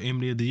give out our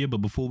anime of the year.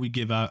 But before we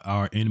give out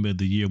our anime of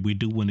the year, we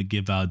do want to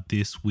give out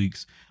this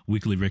week's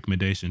weekly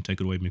recommendation.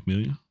 Take it away,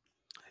 McMillian.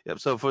 Yep.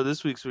 So for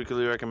this week's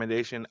weekly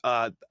recommendation,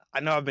 I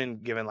know I've been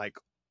given like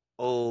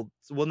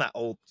not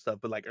old stuff,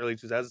 but like early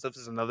 2000s stuff.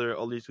 This is another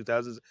early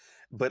 2000s.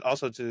 But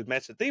also to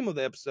match the theme of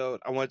the episode,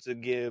 I wanted to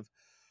give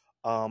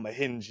a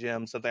hidden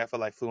gem, something I feel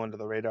like flew under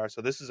the radar.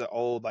 So this is an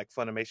old like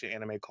Funimation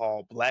anime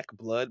called Black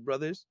Blood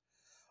Brothers.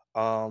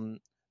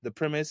 The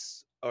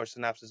premise or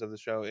synopsis of the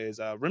show is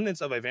remnants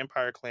of a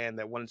vampire clan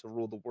that wanted to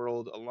rule the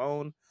world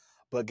alone,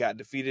 but got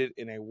defeated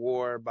in a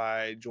war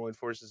by joined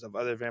forces of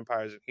other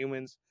vampires and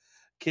humans,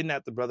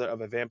 kidnapped the brother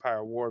of a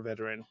vampire war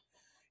veteran.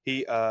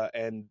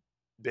 And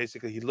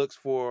basically he looks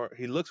for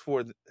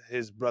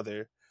his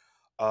brother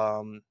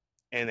in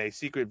a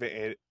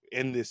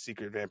in this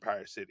secret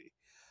vampire city.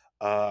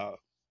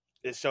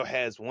 This show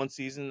has one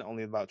season,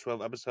 only about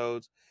 12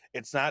 episodes.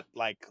 It's not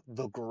like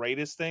the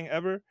greatest thing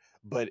ever,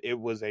 but it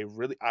was I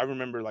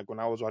remember like when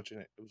I was watching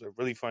it, it was a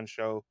really fun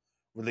show,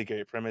 really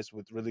great premise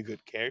with really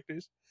good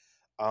characters.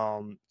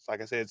 So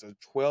like I said, it's a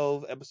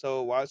 12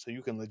 episode watch, so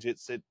you can legit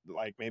sit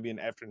like maybe an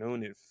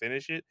afternoon and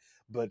finish it,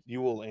 but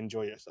you will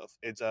enjoy yourself.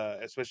 It's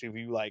especially if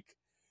you like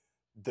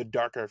the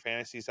darker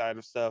fantasy side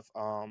of stuff.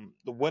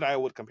 What I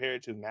would compare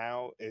it to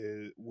now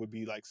would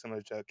be like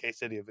similar to Case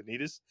Study of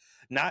Vanitas.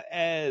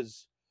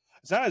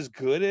 It's not as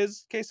good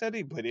as Case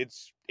Study, but it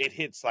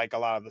hits like a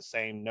lot of the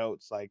same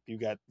notes. Like you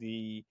got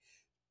the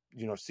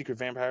secret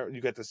vampire,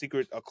 you got the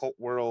secret occult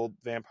world,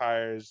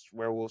 vampires,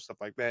 werewolves, stuff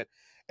like that,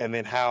 and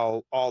then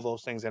how all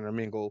those things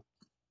intermingle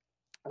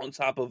on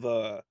top of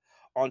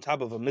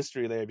a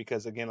mystery layer.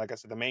 Because again, like I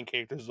said, the main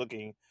character is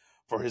looking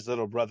for his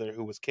little brother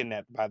who was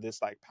kidnapped by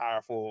this like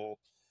powerful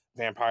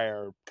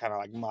vampire kind of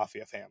like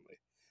mafia family.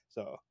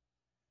 So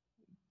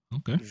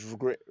okay, it was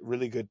great,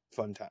 really good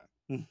fun time.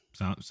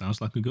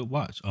 Sounds like a good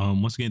watch.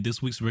 Once again,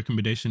 this week's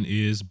recommendation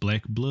is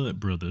Black Blood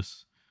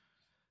Brothers.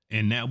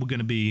 And now we're going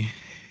to be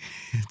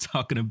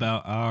talking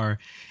about our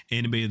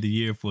anime of the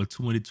year for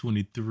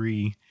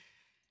 2023.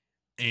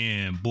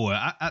 And boy,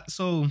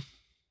 so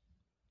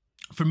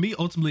for me,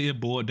 ultimately, it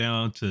boiled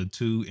down to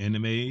two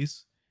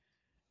animes.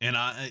 And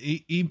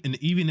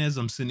even as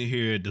I'm sitting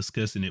here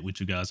discussing it with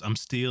you guys, I'm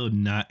still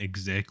not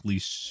exactly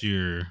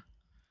sure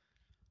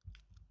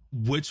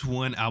which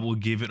one I will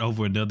give it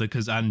over another,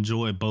 because I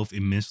enjoy both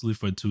immensely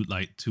for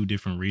two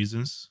different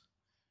reasons.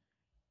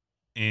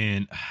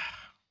 And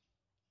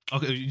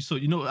okay, so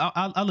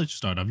I'll let you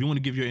start off. You want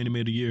to give your anime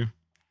of the year?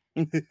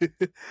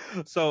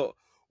 So,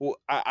 well,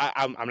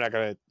 I'm not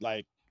gonna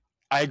like.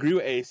 I agree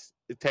with Ace.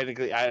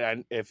 Technically,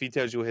 if he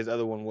tells you what his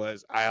other one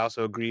was, I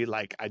also agree.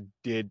 Like I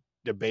did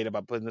debate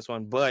about putting this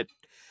one, but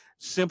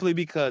simply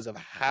because of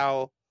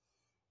how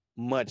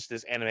much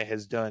this anime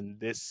has done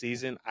this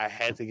season, I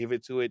had to give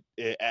it to it.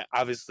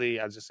 Obviously,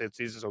 I just said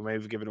season, so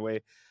maybe give it away.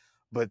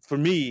 But for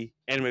me,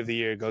 anime of the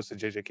year goes to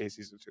JJK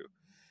season 2.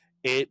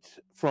 It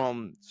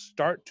from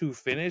start to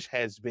finish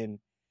has been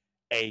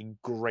a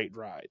great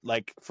ride.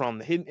 Like from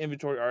the hidden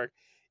inventory arc,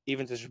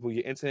 even to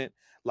Shibuya Incident,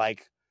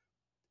 like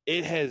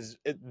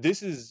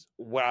this is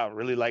what I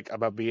really like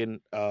about being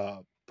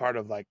part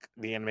of like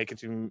the anime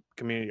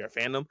community or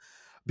fandom,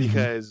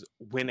 because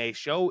when a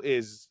show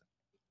is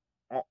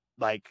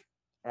like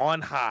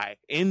on high.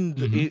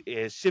 It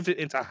is shifted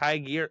into high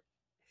gear.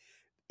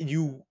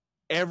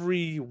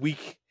 Every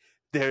week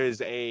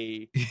there's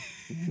a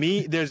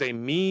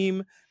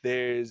meme,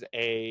 there's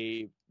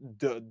a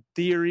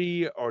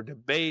theory or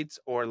debates,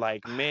 or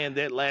like, man,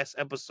 that last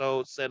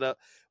episode setup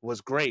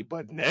was great,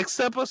 but next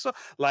episode,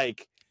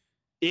 like,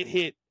 it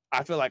hit,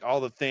 I feel like,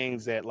 all the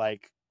things that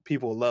like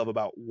people love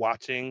about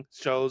watching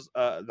shows,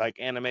 like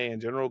anime in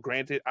general.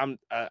 Granted, I'm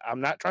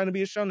not trying to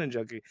be a shonen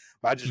junkie,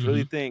 but I just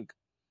really think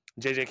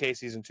JJK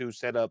season 2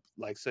 set up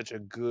like such a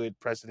good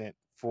precedent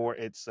for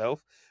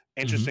itself.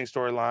 Interesting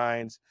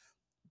storylines,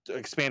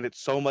 expanded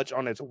so much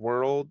on its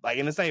world, like,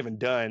 and it's not even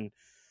done.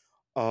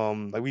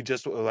 Like,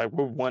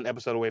 we're one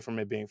episode away from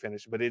it being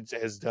finished, but it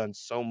has done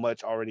so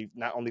much already,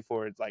 not only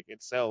for its like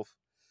itself,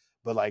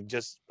 but like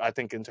just, I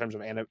think in terms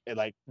of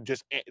like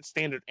just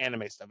standard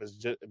anime stuff has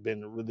just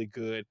been really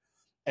good.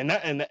 And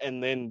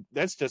then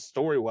that's just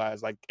story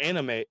wise, like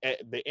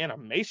the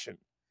animation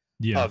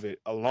of it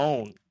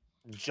alone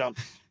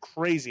jumps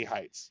crazy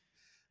heights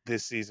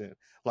this season.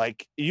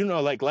 Like,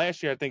 like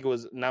last year I think it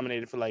was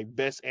nominated for like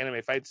best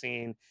anime fight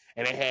scene,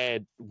 and it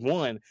had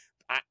won.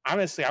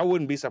 Honestly, I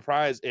wouldn't be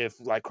surprised if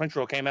like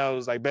Crunchyroll came out, it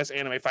was like best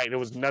anime fight, and it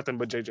was nothing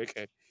but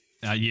JJK.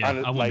 I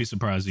wouldn't be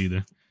surprised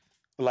either.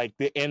 Like,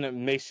 the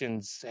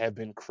animations have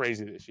been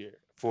crazy this year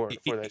for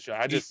that show.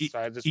 I just feel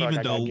like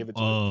I gotta give it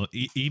to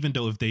it. Even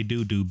though if they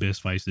do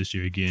best fights this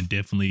year again,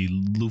 definitely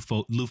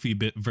Luffy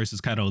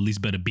versus Kaido at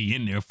least better be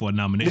in there for a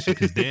nomination,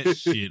 because that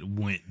shit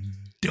went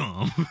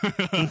dumb.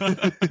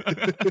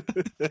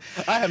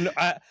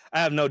 I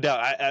have no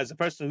doubt. As a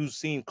person who's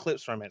seen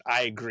clips from it,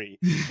 I agree.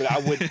 But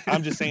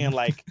I'm just saying,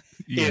 like,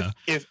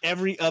 if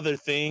every other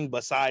thing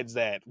besides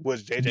that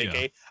was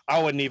JJK,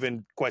 I wouldn't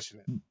even question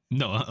it.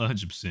 No,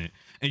 100%.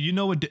 And you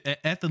know what?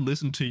 After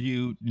listening to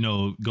you,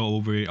 go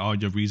over it, all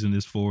your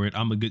reasons for it,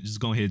 I'm gonna just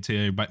go ahead and tell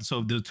everybody.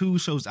 So the two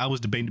shows I was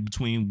debating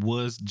between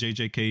was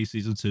JJK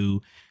season 2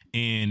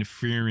 and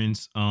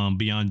Frieren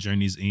Beyond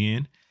Journey's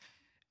End,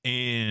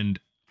 and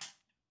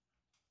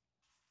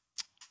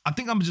I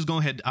think I'm just going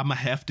ahead. I'm gonna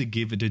have to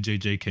give it to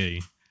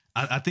JJK.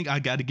 I think I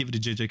got to give it to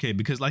JJK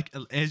because, like,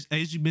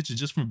 as you mentioned,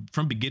 just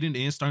from beginning to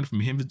end, starting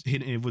from him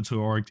hitting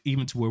Inventory arc,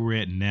 even to where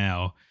we're at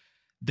now,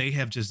 they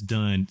have just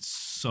done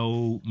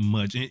so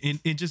much. And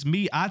just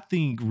me, I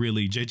think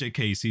really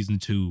JJK season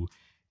 2,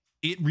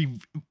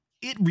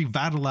 it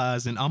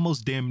revitalized and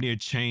almost damn near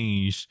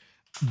changed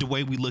the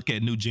way we look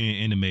at new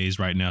gen animes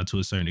right now to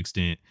a certain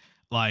extent.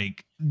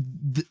 Like,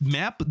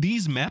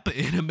 these Mappa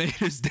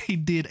animators, they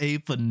did a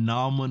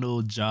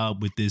phenomenal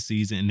job with this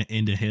season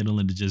and the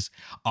handling of just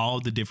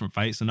all the different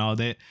fights and all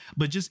that.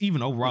 But just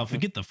even overall,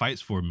 forget the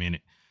fights for a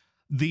minute.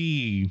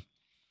 The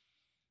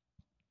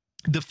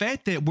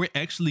fact that we're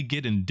actually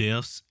getting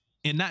deaths,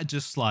 and not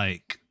just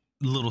like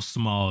little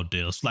small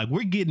deaths, like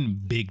we're getting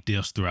big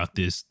deaths throughout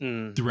this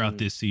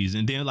season.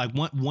 And then like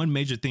one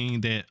major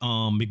thing that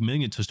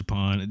McMillian touched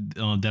upon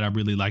that I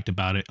really liked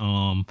about it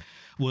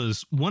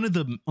was one of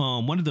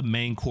the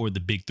main core of the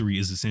big three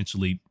is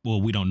essentially,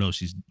 well, we don't know if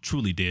she's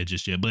truly dead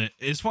just yet, but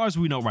as far as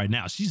we know right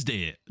now, she's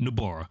dead.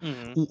 Nobara.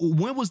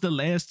 When was the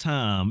last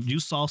time you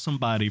saw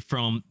somebody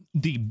from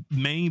the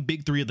main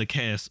big three of the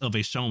cast of a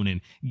shonen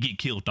get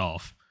killed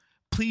off?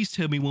 Please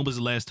tell me when was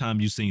the last time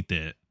you seen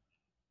that?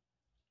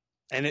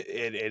 And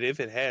if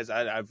it has,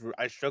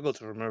 I struggle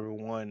to remember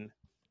one.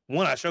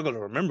 One, I struggle to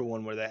remember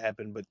one where that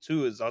happened, but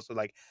two is also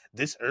like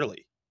this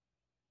early.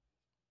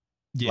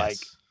 Yes. Like,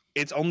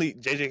 it's only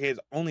JJK is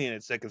only in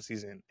its second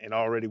season, and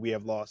already we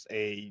have lost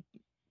a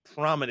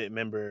prominent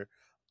member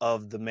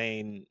of the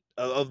main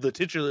of the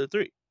titular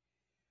three.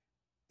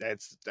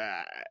 That's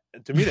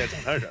to me, that's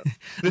unheard of.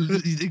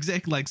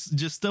 Exactly, like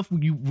just stuff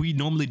we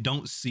normally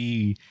don't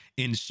see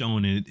in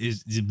shonen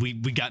is we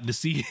got to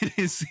see it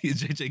in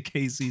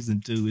JJK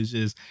season 2. It's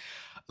just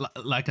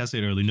like I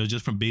said earlier,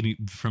 just from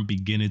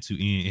beginning to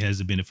end, it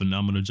has been a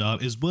phenomenal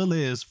job. As well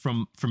as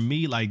from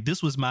me, like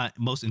this was my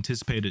most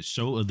anticipated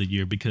show of the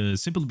year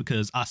simply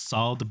because I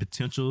saw the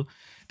potential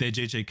that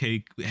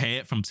JJK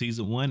had from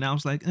season 1. And I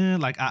was like,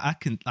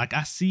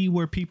 I see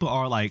where people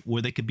are like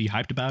where they could be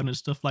hyped about it and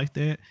stuff like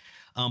that.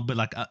 But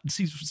like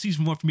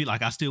season 1 for me,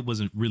 like I still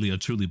wasn't really a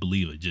truly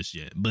believer just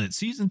yet. But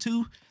season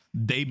 2,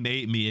 they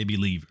made me a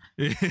believer.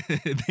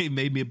 They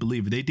made me a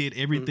believer. They did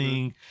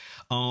everything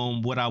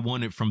what I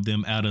wanted from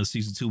them out of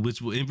season 2,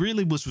 which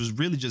was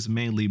really just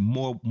mainly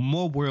more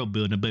world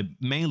building, but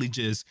mainly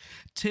just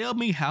tell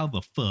me how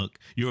the fuck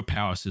your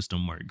power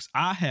system works.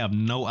 I have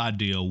no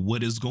idea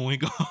what is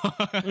going on.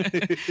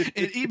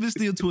 And even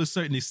still to a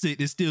certain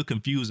extent, it's still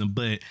confusing,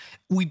 but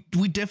we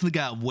definitely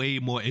got way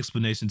more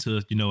explanation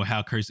to,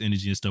 how curse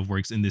energy and stuff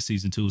works in this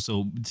season 2.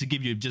 So to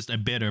give you just a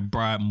better,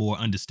 broad, more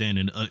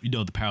understanding of,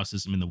 the power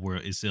system in the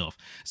world itself.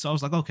 So I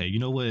was like, okay, you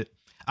know what?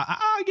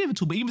 I give it to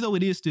them, but even though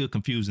it is still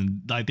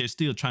confusing, like they're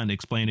still trying to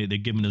explain it. They're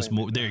giving us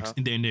more. They're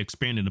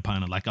expanding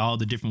upon it, like all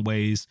the different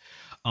ways,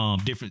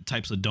 different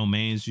types of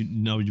domains.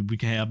 We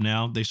can have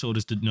now. They showed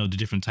us the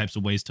different types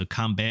of ways to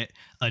combat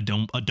a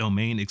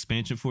domain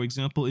expansion. For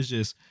example, it's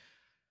just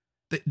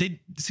they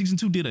season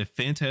 2 did a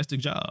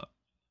fantastic job.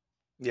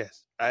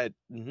 Yes,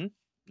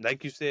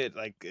 Like you said,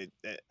 like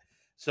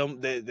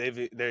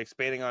they're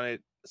expanding on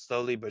it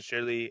slowly but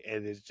surely,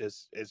 and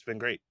it's been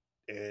great.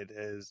 It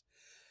has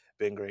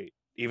been great.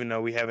 Even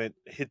though we haven't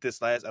hit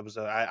this last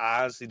episode,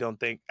 I honestly don't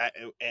think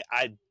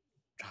I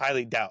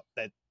highly doubt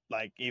that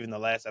like even the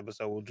last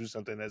episode will do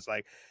something that's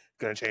like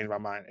gonna change my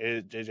mind.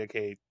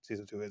 JJK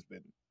season 2 has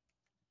been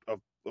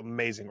an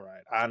amazing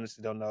ride. I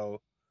honestly don't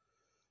know.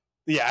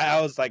 Yeah,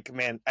 I was like,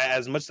 man,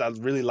 as much as I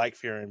really like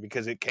Furin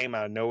because it came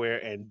out of nowhere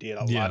and did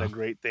a lot of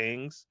great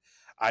things,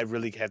 I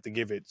really have to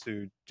give it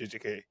to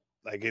JJK.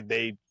 Like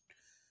they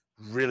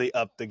really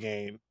upped the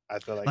game. I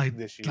feel like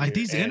this year. Like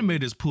these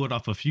animators pulled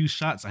off a few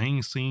shots I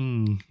ain't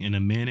seen in a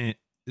minute.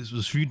 This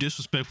was a few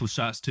disrespectful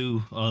shots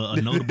too.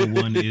 A notable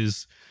one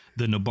is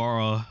the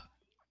Nobara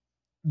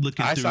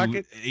looking eye through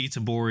socket?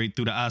 Itabori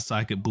through the eye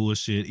socket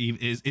bullshit.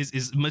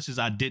 As much as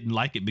I didn't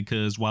like it,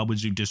 because why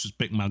would you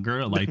disrespect my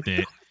girl like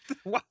that?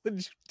 Why would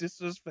you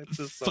disrespect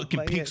this?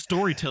 Fucking peak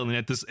storytelling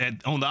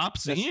on the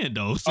opposite end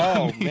though.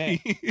 So, man,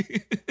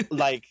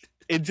 like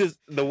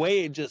the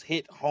way it just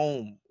hit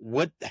home.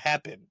 What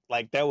happened?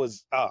 Like that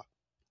was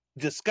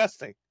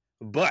disgusting,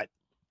 but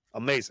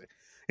amazing.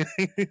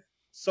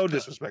 So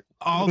disrespectful.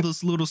 All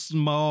those little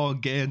small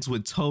gags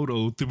with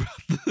Toto throughout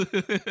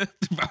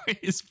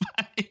his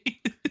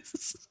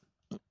face.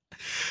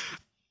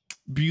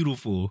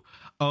 Beautiful.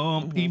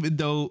 Even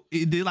though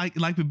it did like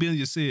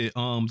Bibilia said,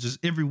 just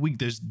every week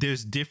there's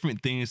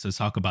different things to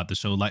talk about the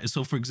show. Like,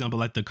 so for example,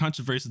 like the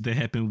controversy that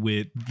happened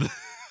with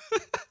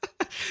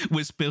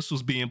with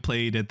specials being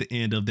played at the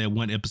end of that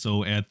one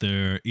episode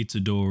after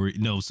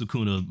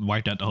Sukuna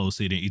wiped out the whole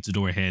city and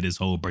Itadori had his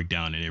whole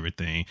breakdown and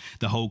everything.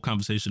 The whole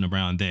conversation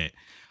around that.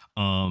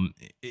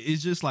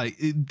 It's just like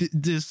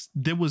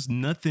there was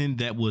nothing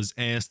that was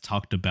as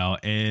talked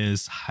about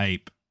as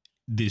hype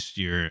this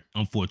year,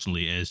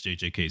 unfortunately, as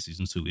JJK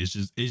season 2.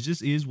 It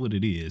just is what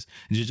it is.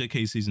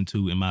 JJK season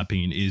 2, in my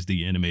opinion, is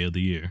the anime of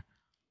the year.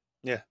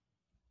 Yeah.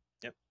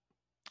 Yep.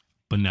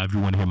 But now, if you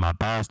want to hear my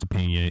biased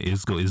opinion,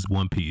 it's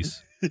One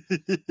Piece.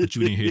 But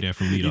you didn't hear that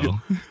from me though.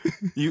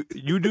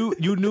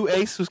 You knew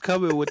Ace was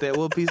coming with that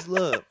One Piece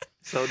love,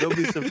 so don't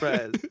be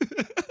surprised.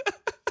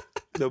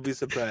 Don't be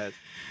surprised.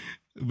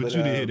 But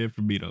you didn't hear that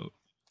from me though.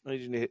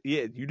 Yeah,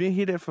 you didn't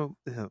hear that from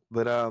him.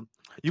 But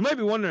you might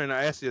be wondering,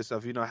 I asked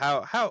yourself,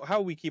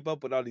 how we keep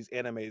up with all these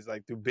animes,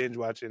 like through binge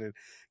watching and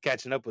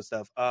catching up with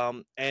stuff.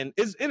 And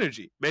it's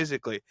energy,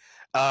 basically.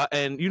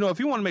 And if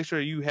you want to make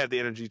sure you have the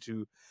energy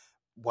to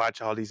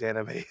watch all these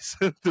animes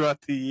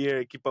throughout the year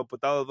and keep up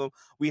with all of them,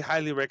 we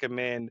highly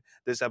recommend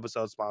this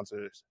episode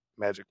sponsors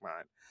Magic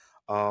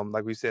Mind.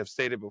 Like we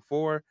stated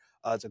before,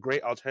 it's a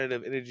great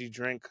alternative energy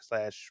drink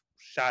 /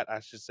 shot,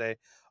 I should say.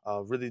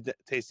 Really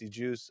tasty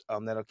juice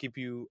that'll keep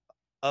you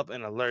up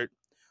and alert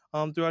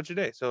throughout your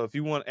day. So if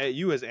you want,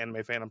 you as an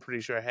anime fan, I'm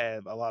pretty sure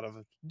have a lot of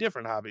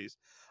different hobbies,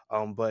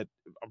 but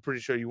I'm pretty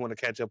sure you want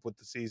to catch up with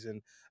the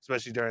season,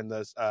 especially during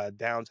this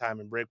downtime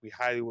and break. We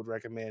highly would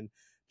recommend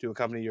to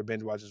accompany your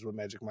binge watches with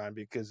Magic Mind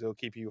because it'll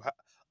keep you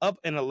up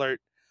and alert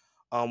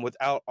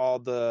without all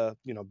the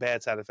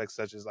bad side effects,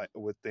 such as like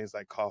with things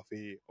like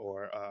coffee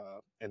or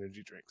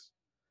energy drinks.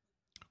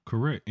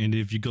 Correct. And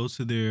if you go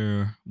to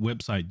their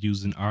website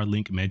using our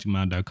link,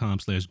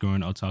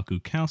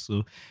 magicmind.com/Gurren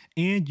Council,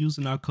 and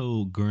using our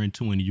code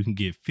GURN20, you can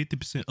get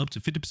up to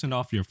 50%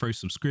 off your first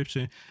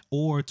subscription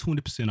or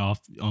 20% off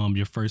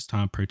your first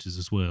time purchase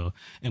as well.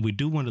 And we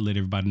do want to let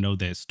everybody know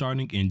that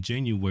starting in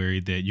January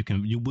that you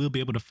will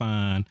be able to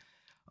find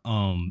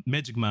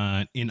Magic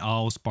Mind in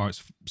all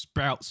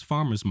Sprouts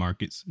farmers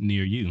markets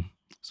near you.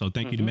 So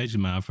thank you to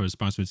Magic Mind for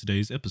sponsoring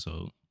today's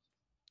episode.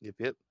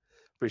 Yep.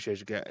 Appreciate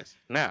you guys.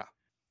 Now,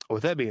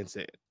 with that being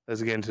said,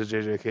 let's get into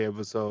JJK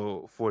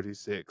episode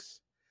 46.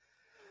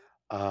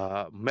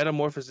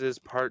 Metamorphosis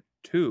Part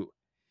 2.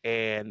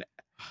 And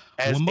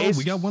as one more, Ace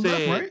we got one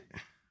left, right?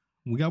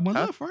 We got one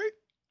left, right?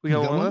 We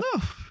got one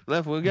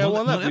left. We got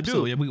one left. We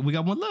do. Yeah, we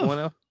got one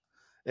left.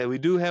 Yeah, we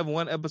do have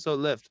one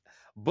episode left.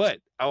 But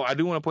I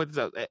do want to point this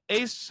out.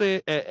 Ace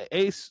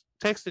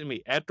texted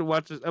me after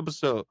watching this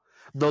episode.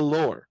 The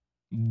lore.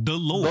 The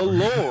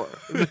lore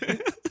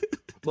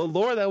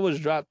that was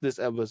dropped this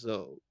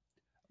episode.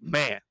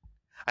 Man.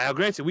 Now,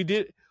 granted, we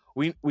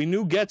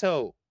knew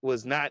Geto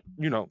was not,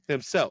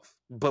 himself,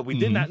 but we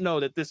did not know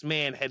that this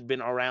man had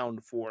been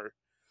around for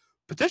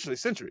potentially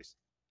centuries.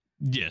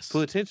 Yes.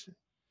 Full attention.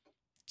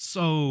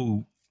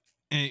 So,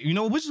 and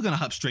we're just gonna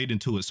hop straight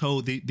into it.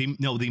 So the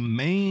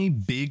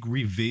main big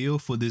reveal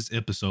for this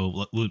episode,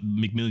 what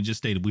McMillan just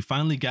stated, we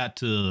finally got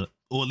to,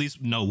 or at least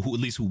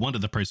who one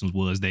of the persons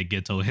was that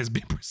Geto has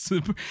been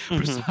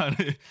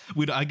personated.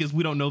 I guess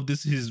we don't know if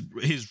this is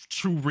his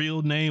true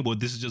real name or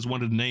this is just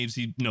one of the names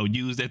he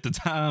used at the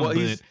time. Well,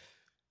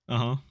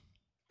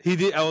 he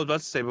did. I was about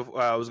to say before,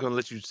 I was going to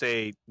let you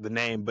say the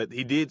name, but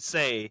he did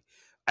say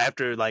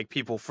after like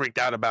people freaked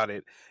out about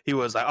it, he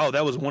was like, "Oh,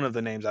 that was one of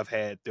the names I've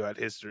had throughout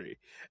history."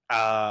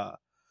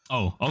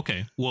 Oh,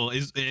 okay. Well,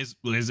 as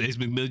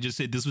McMillan just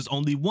said, this was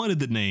only one of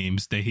the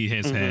names that he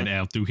has had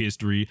out through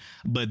history,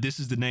 but this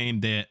is the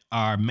name that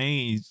our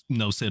main,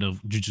 set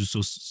of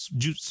Jujutsu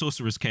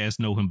Sorcerers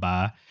cast know him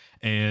by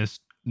as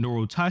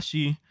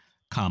Norotashi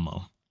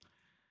Kamo.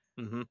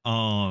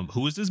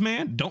 Who is this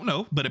man? Don't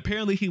know, but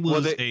apparently he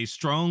was a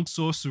strong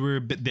sorcerer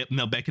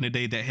back in the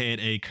day that had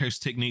a curse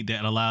technique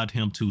that allowed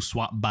him to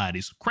swap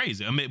bodies.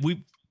 Crazy. I mean,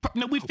 we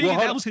figured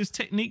that was his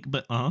technique,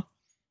 but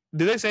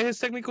Did they say his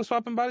technique was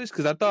swapping bodies?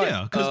 Because I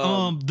thought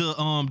because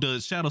the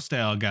Shadow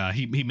Style guy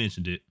he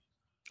mentioned it.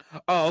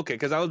 Oh, okay.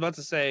 Because I was about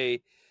to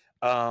say,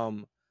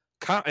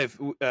 if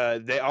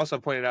they also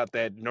pointed out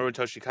that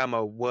Norotoshi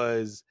Kamo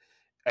was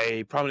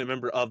a prominent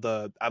member of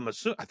I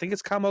think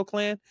it's Kamo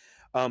clan,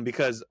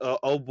 because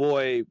old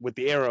boy with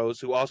the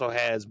arrows who also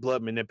has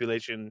blood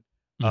manipulation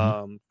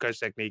curse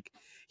technique.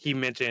 He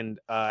mentioned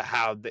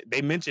how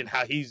they mentioned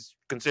how he's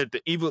considered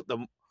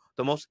the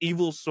most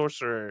evil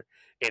sorcerer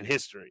in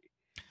history.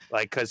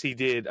 Like, because he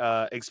did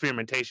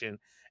experimentation,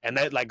 and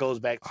that like goes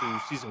back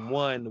to season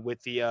 1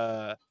 with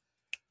the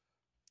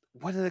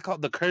what do they call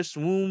it? The cursed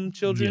womb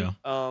children?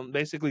 Yeah.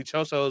 Basically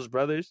Choso's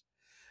brothers,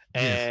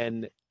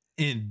 and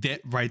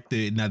that right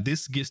there. Now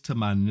this gets to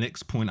my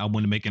next point I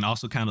want to make, and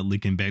also kind of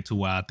linking back to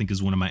why I think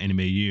is one of my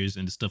anime years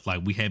and the stuff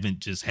like we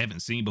haven't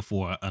seen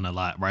before on a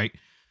lot. Right,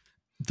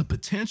 the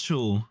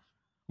potential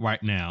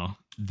right now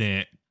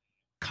that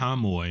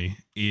Kamui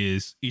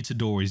is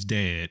Itadori's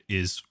dad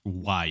is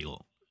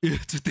wild.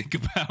 To think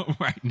about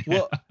right now.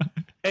 Well,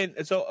 and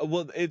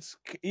so it's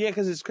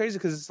because it's crazy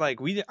because it's like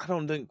I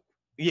don't think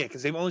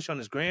because they've only shown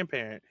his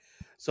grandparent,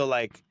 so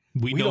like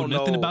we know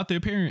nothing about their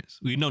parents.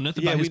 We know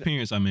nothing about his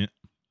parents. I meant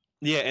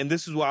and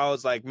this is why I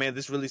was like, man,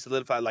 this really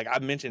solidified. Like I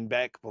mentioned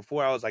back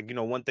before, I was like,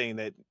 one thing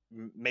that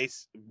may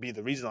be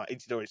the reason why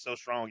Itadori is so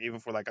strong, even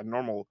for like a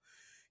normal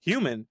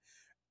human,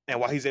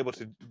 and why he's able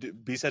to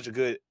be such a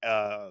good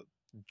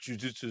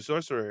jujutsu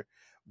sorcerer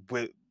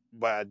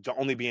by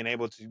only being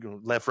able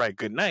to left, right,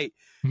 good night.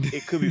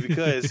 It could be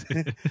because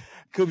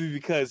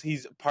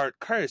he's part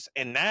curse.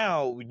 And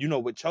now with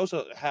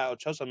Choso, how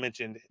Choso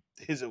mentioned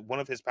one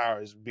of his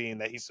powers being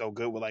that he's so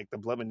good with like the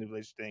blood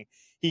manipulation thing,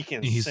 he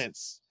can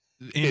sense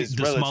his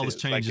the smallest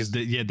changes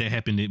that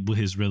happened with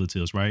his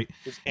relatives, right?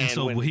 And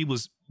so he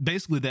was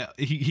basically that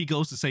he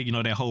goes to say,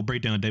 that whole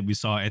breakdown that we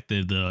saw at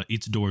the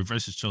Itadori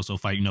versus Choso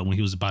fight, when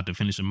he was about to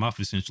finish him off,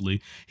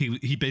 essentially,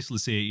 he basically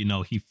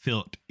said, he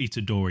felt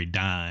Itadori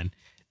dying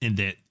in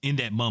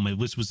that moment,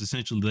 which was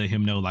essentially let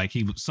him know like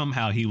he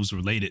was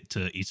related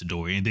to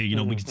Itadori. And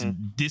then we get to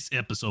this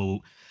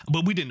episode,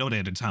 but we didn't know that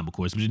at the time, of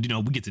course. But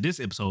we get to this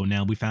episode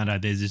now, we found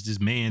out there's this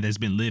man that's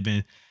been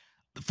living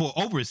for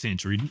over a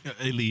century,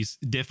 at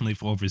least definitely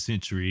for over a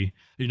century,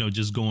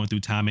 just going through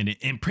time and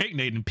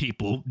impregnating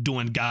people,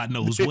 doing God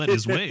knows what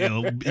as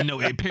well,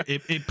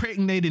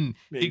 impregnating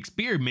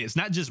experiments,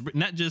 not just,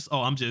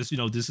 oh, I'm just,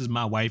 this is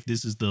my wife,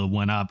 this is the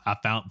one I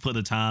found for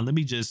the time, let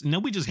me just,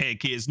 we just had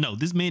kids. No,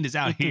 this man is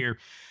out here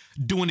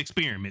doing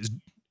experiments.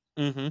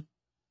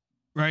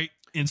 Right.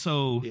 And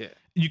so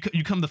you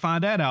come to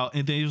find that out,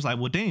 and then he was like,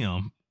 well,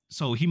 damn.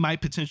 So he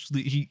might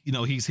potentially,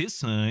 he's his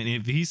son. And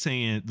if he's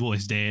saying, well,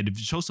 his dad, if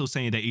Choso's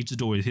saying that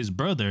Itadori is his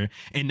brother,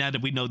 and now that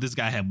we know this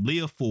guy have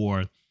lived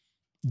for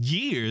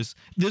years,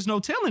 there's no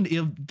telling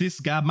if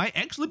this guy might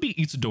actually be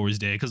Itadori's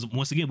dad. Because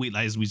once again,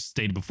 as we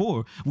stated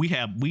before, we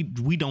have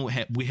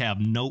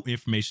no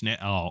information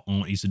at all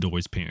on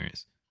Itadori's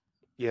parents.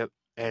 Yep.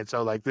 And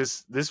so like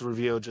this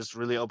reveal just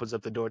really opens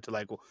up the door to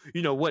like, well,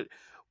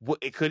 what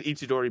it could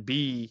Itadori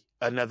be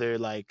another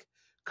like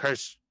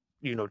cursed,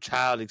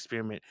 child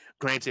experiment.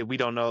 Granted, we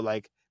don't know,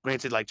 like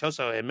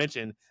Choso had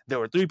mentioned, there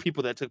were 3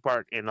 people that took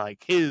part in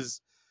like his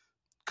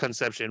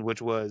conception,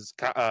 which was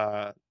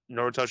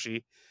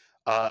Norotoshi,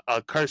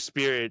 a cursed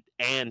spirit,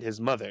 and his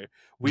mother.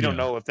 We don't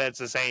know if that's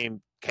the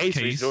same case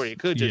for Itadori. It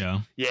could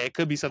just, it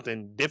could be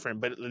something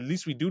different, but at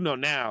least we do know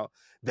now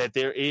that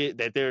there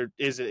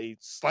is a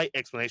slight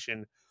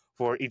explanation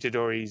for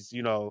Itadori's,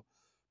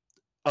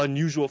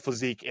 unusual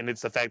physique, and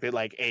it's the fact that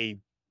like a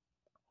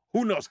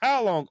who knows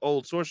how long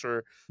old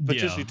sorcerer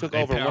potentially took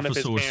over one of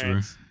his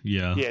parents.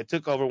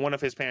 Took over one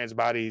of his parents'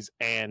 bodies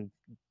and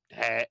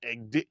had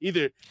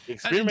either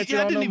experimented on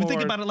them. I didn't even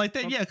think about it like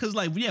that. Because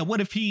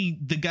what if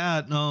the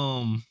guy?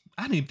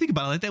 I didn't even think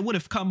about it like that. What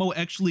if Kamo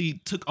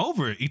actually took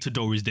over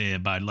Itadori's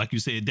dad body, like you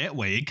said, that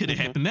way? It could have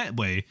happened that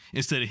way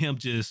instead of him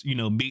just,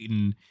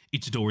 meeting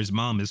Itadori's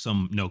mom in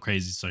some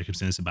crazy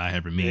circumstance by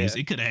however means.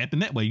 It could have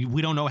happened that way.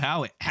 We don't know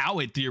how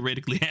it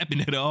theoretically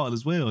happened at all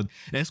as well.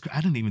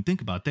 I didn't even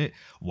think about that.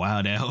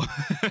 Wow,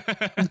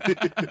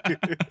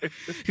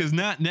 because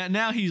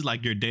now he's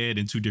like your dad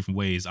in 2 different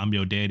ways. I'm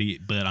your daddy,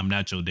 but I'm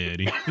not your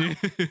daddy.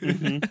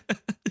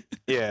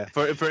 Yeah,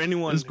 for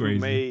anyone who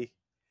may.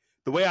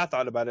 The way I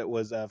thought about it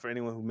was for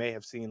anyone who may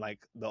have seen like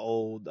the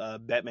old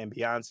Batman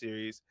Beyond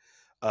series,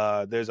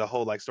 there's a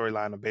whole like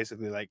storyline of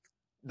basically like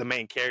the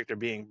main character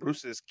being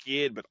Bruce's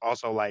kid, but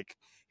also like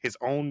his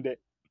own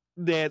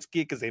dad's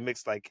kid because they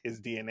mixed like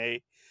his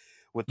DNA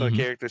with the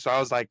character. So I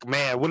was like,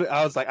 man,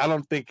 I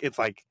don't think it's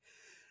like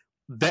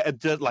that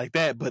just like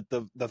that. But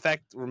the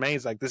fact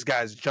remains, like, this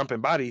guy's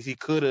jumping bodies. He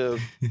could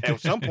have at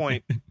some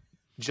point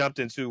jumped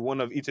into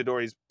one of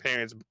Itadori's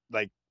parents'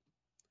 like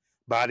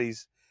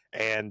bodies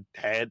and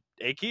had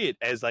a kid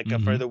as like a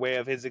further way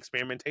of his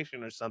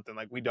experimentation or something.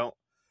 Like, we don't,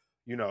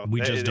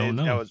 we just don't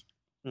know.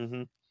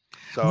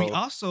 So we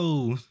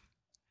also,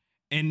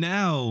 and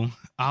now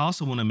I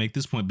also want to make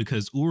this point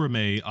because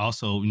Urame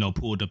also,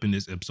 pulled up in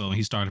this episode and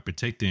he started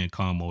protecting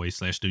Kamui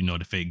 /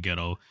 the fake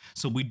Geto.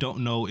 So we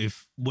don't know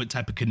what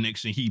type of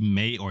connection he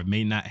may or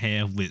may not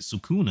have with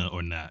Sukuna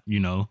or not,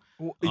 and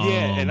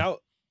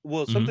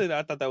something that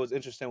I thought that was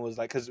interesting was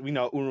like, because we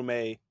know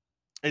Urame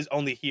is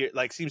only here,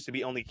 like, seems to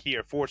be only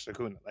here for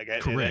Sukuna. Like,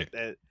 correct.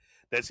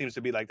 That seems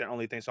to be like their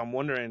only thing. So I'm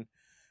wondering,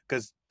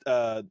 because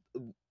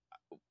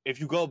if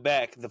you go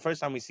back, the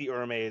first time we see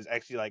Urame is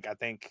actually, like, I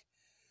think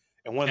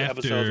in one of the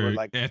episodes where,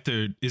 like,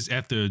 after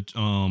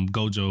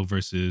Gojo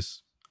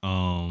versus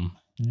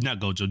not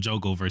Gojo,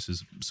 Jogo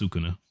versus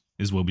Sukuna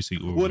is what we see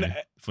Urame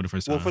for the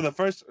first time. Well, for the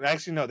first,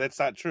 actually no, that's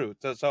not true.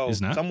 So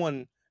it's not?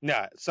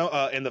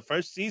 in the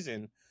first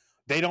season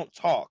they don't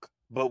talk,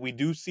 but we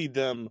do see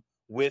them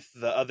with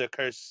the other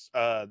curse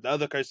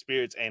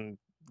spirits and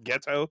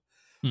Geto.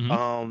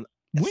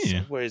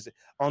 When? Where is it?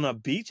 On a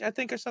beach, I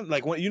think, or something?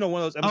 Like, one of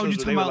those episodes. Oh, you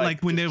talking about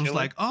like when they was chilling?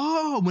 like,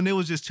 when they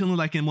was just chilling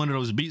like in one of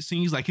those beach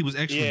scenes, like he was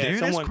actually there.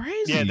 That's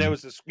crazy. Yeah, there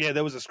was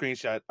a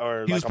screenshot,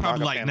 or he like was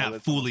probably like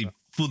not fully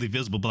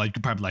visible, but like you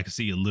could probably like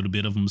see a little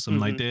bit of him,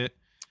 something like that.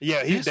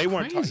 Yeah, they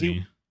weren't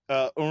talking.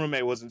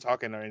 Urame wasn't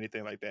talking or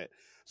anything like that.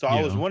 So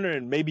I was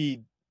wondering,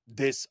 maybe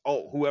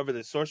whoever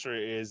the sorcerer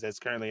is that's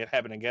currently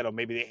inhabiting Geto,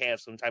 maybe they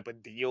have some type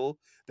of deal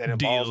that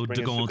involves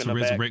to go on to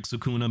resurrect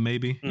Sukuna,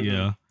 maybe.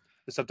 Yeah.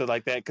 Something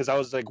like that, because I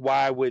was like,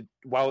 why would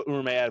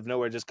Urame out of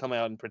nowhere just come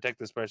out and protect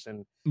this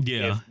person?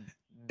 Yeah,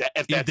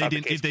 if they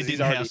didn't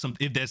have some,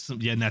 if that's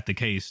not the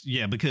case,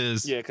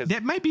 because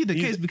that might be the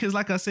case, because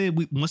like I said,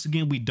 we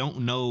don't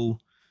know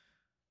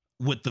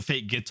what the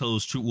fake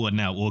Geto's true, or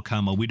now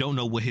Okama, we don't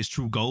know what his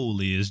true goal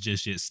is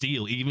just yet.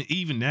 Still,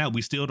 even now,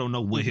 we still don't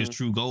know what his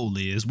true goal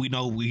is. We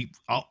know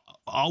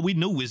all we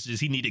knew is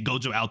just he needed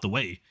Gojo out the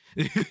way.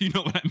 You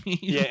know what I mean?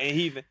 Yeah,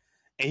 and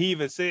he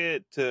even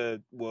said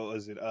to,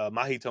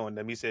 Mahito and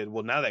them, he said,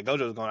 well, now that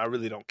Gojo's gone, I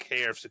really don't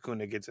care if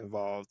Sukuna gets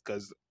involved,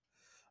 because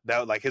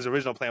that, like, his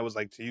original plan was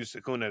like to use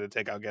Sukuna to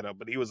take out Geto,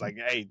 but he was like,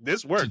 hey,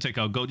 this worked. To take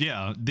out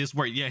Gojo, this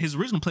worked. Yeah, his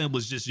original plan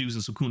was just using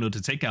Sukuna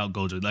to take out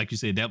Gojo. Like you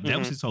said, that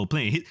was his whole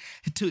plan.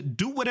 To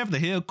do whatever the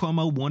hell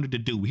Komo wanted to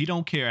do. He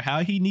don't care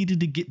how he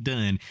needed to get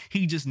done.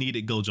 He just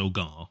needed Gojo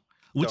gone.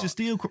 Which is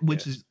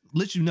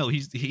lets you know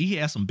he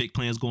has some big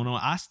plans going on.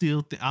 I'm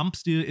still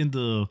in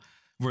the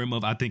realm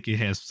of, I think it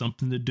has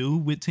something to do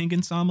with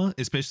Tengen-sama,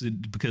 especially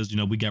because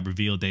we got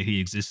revealed that he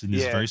exists in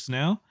this verse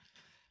now,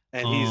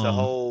 and he's the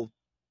whole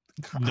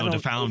the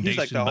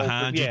foundation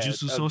behind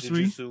Jujutsu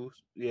sorcery.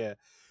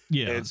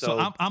 And so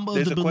I'm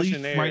of the belief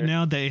right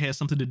now that it has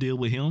something to deal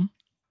with him.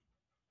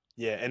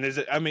 Yeah, and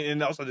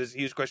and also there's a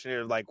huge question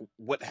here, like,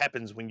 what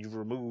happens when you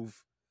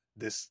remove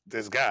this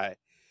guy,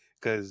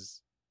 because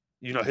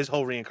his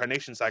whole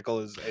reincarnation cycle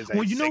is a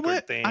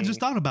sacred thing. I just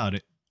thought about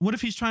it. What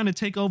if he's trying to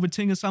take over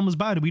Tengen-sama's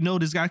body? We know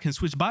this guy can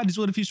switch bodies.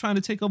 What if he's trying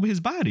to take over his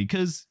body?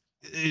 Because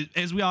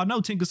as we all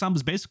know,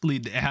 Tengen-sama's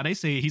basically, how they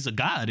say, he's a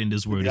god in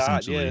this world,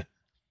 essentially. Yeah.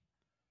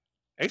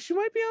 Actually,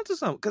 might be onto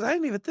something, because I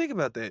didn't even think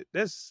about that.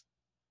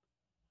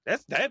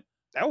 That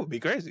would be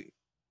crazy.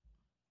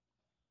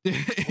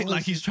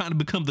 Like he's trying to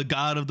become the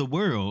god of the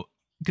world.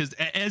 Because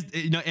as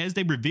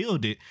they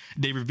revealed it,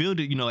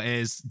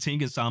 as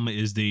Tengen-sama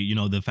is the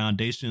the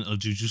foundation of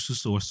Jujutsu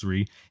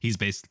sorcery. He's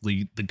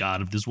basically the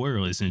god of this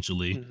world,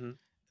 essentially.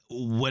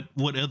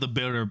 What other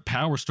better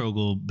power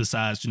struggle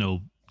besides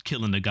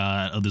killing the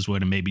god of this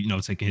world and maybe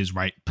taking his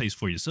right place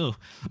for yourself?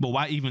 But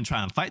why even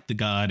try and fight the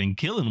god and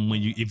killing him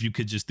if you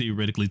could just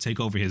theoretically take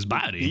over his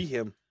body? Beat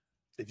him.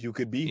 If you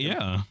could beat him.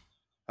 Yeah.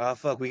 Oh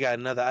fuck, we got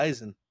another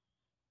Aizen.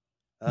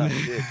 Oh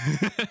shit.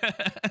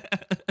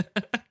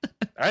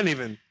 I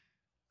didn't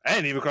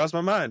even cross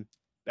my mind.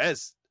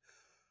 That's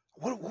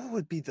what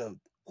would be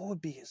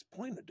his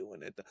point of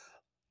doing it?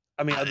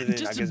 I mean, other than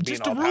just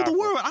being to rule the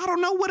world. I don't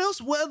know what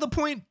other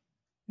point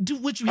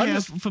would you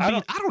have for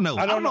being. I don't know.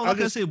 Like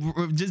I said,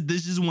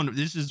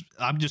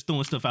 I'm just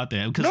throwing stuff out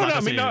there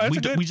because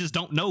we just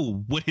don't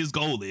know what his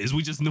goal is.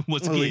 We just know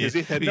what's we just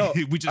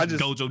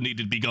Gojo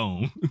needed to be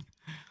gone.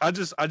 I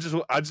just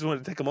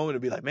want to take a moment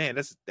and be like,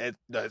 man,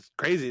 that's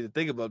crazy to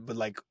think about. But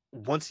like,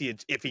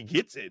 if he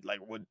gets it, like,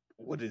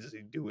 what does he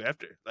do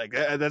after? Like,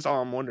 that's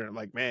all I'm wondering.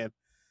 Like, man,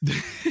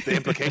 the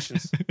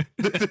implications,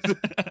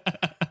 the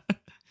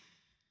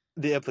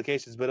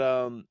implications. But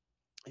so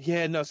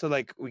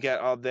like we got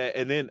all that,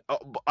 and then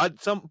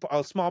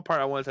a small part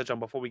I want to touch on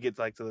before we get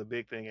to the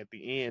big thing at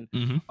the end.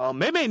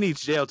 Mei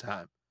needs jail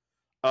time.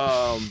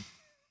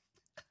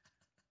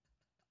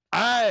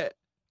 I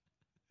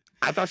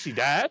thought she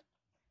died.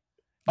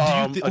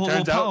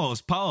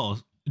 Pause.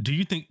 Do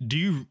you think?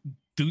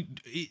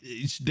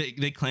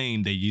 They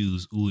claim they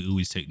use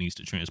Ui's techniques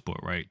to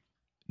transport, right?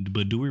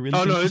 But do we really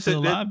think she's still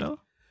alive though?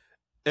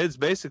 It's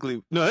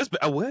basically no. It's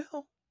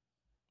well.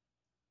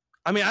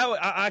 I mean,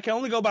 I can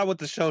only go by what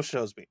the show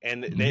shows me,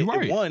 and You're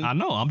right. I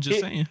know. I'm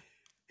just saying.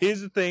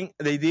 Here's the thing: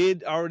 they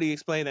did already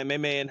explain that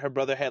Mei and her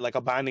brother had like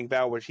a binding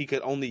vow where she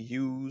could only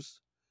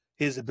use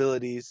his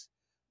abilities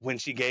when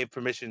she gave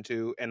permission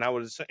to,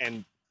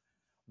 and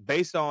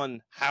based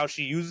on how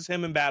she uses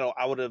him in battle,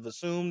 I would have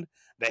assumed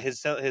that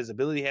his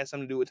ability has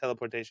something to do with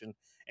teleportation,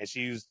 and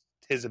she used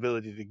his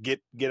ability to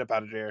get up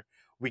out of there.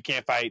 We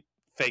can't fight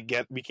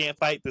We can't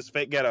fight this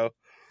fake Geto.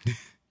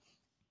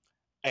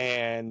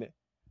 And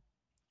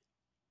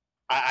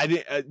I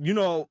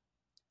didn't,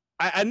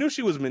 I knew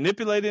she was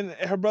manipulating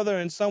her brother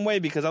in some way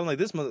because I'm like,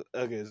 this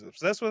motherfucker is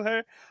obsessed with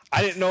her.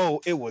 I didn't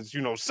know it was,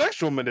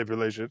 sexual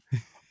manipulation.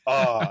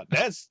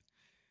 That's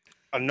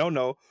a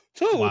no.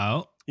 Two,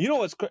 wow. You know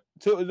what's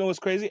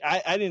crazy?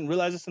 I didn't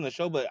realize this in the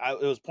show, but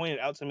it was pointed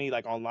out to me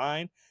like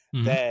online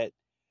that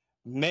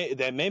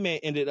Mei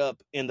ended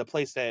up in the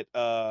place that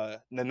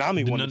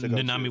Nanami wanted to go.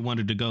 Nanami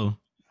wanted to go.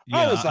 Yeah,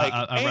 I was like,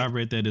 I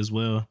read that as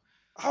well.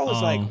 I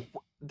was like,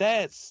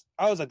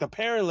 the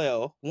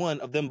parallel one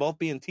of them both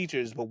being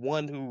teachers, but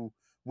one who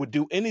would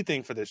do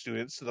anything for their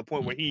students to the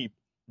point where he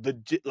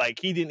legit, like,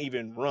 he didn't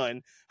even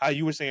run. How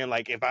you were saying,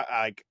 like,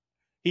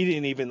 he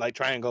didn't even like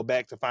try and go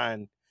back to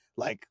find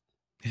like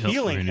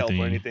healing help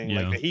or anything.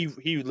 Yeah. Like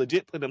he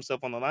legit put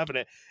himself on the line for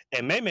that.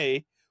 And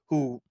Mei,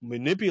 who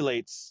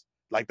manipulates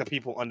like the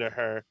people under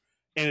her,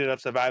 ended up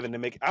surviving to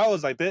make. I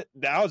was like the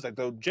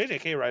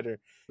JJK writer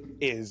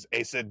is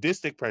a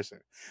sadistic person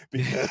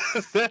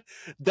because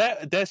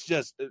that's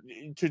just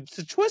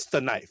to twist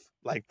the knife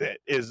like that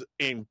is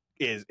insane.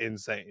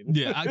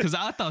 Yeah, because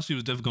I thought she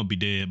was definitely gonna be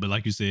dead, but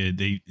like you said,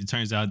 it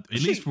turns out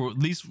at least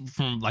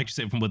from like you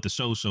said, from what the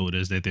show showed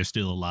us, that they're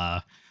still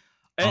alive.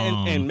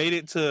 And made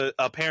it to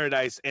a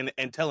paradise and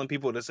telling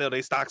people to sell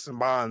their stocks and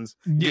bonds.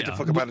 Get the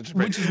fuck up out of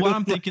Japan. Which is why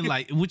I'm thinking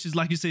which is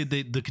like you said,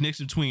 the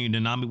connection between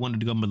Nanami wanted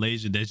to go to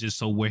Malaysia. That's just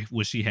so where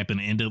she happened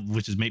to end up,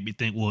 which is make me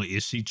think, well,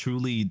 is she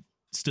truly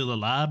still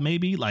alive?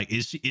 Maybe like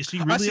is she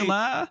really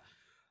alive?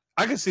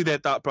 I can see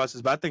that thought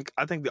process, but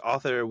I think the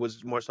author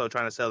was more so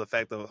trying to sell the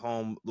fact of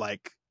home,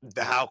 like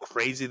how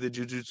crazy the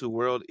Jujutsu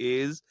world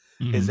is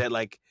that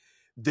like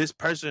this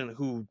person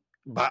who,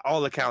 by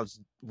all accounts,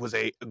 was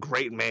a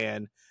great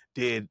man.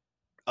 Did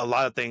a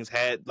lot of things,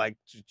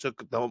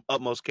 took the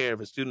utmost care of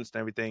his students and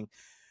everything,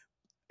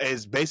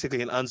 is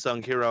basically an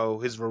unsung hero.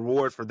 His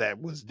reward for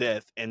that was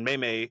death. And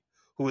Mei,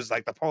 who is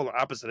like the polar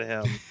opposite of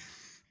him,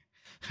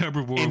 her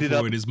reward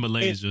for it is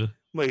Malaysia.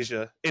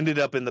 Malaysia ended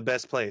up in the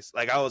best place.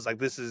 Like I was like,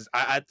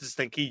 I just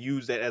think he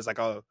used it as like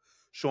a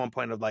showing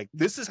point of like,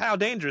 this is how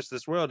dangerous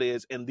this world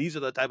is, and these are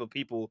the type of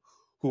people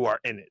who are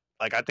in it.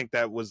 Like I think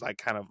that was like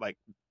kind of like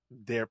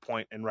their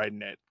point in writing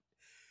that.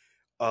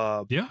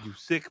 You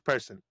sick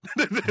person.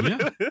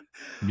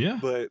 yeah.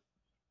 But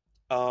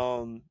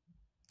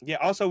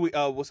also we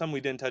something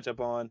we didn't touch up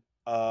on.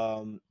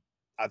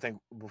 I think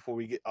before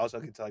we get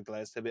to like the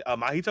last tidbit,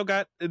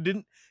 Mahito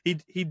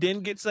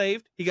didn't get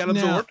saved. He got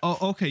absorbed.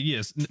 Okay,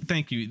 yes,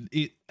 thank you.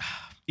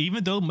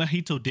 Even though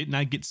Mahito did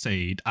not get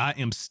saved, I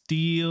am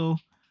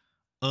still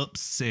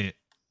upset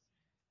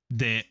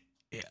that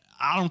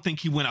I don't think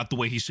he went out the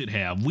way he should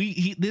have.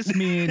 This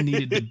man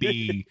needed to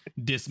be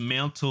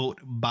dismantled,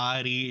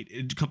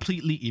 bodied,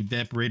 completely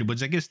evaporated,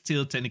 which I guess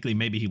still technically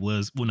maybe he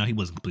was. Well, no, he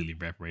wasn't completely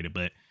evaporated,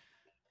 but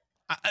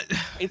I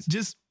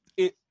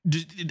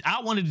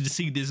wanted to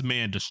see this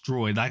man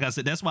destroyed. Like I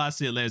said, that's why I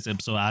said last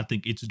episode, I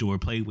think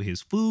Itadori played with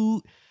his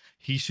food.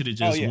 He should have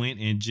went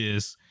and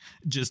just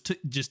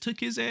took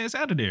his ass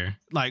out of there.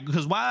 Like,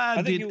 because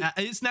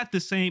it's not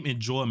the same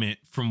enjoyment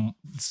from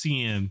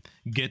seeing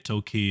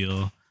Geto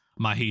kill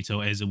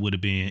Mahito as it would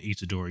have been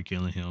Itadori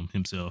killing him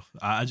himself.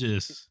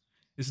 It's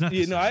not.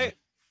 I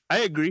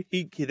agree.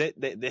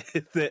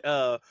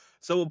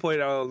 Someone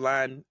pointed out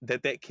online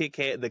that kick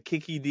the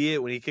kick he did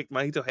when he kicked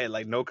Mahito had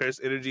like no curse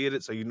energy in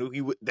it, so you knew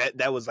he would.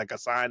 That was like a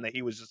sign that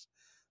he was just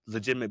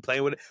legitimately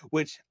playing with it.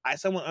 Which I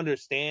somewhat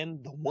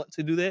understand the want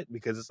to do that,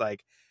 because it's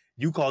like,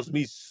 you caused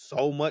me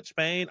so much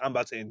pain, I'm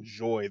about to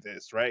enjoy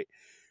this, right?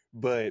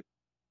 But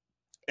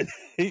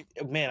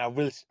man,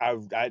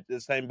 the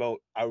same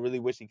boat. I really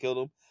wish he killed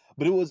him.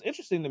 But it was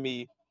interesting to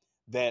me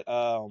that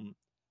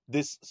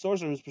this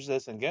sorcerer's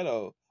princess in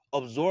Geto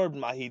absorbed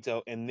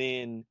Mahito and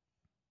then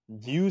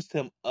used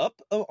him up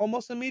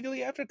almost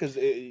immediately after, because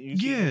you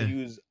see him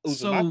use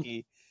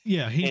Uzumaki.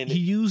 He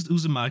used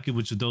Uzumaki,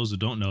 which, for those who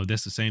don't know,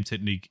 that's the same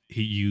technique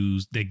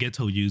that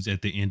Geto used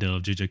at the end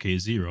of JJK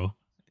Zero.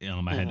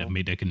 I had to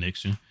make that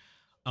connection.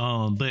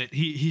 But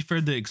he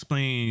further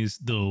explains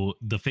the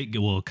fake.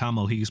 Well,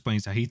 Kamo, he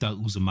explains how he thought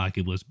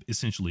Uzumaki was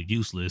essentially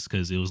useless,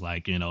 because it was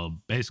like,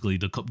 basically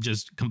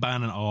just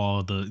combining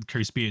all the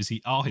curse spirits,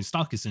 all his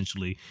stock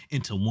essentially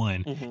into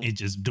one, and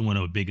just doing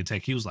a big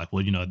attack. He was like,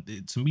 well,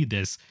 to me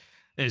that's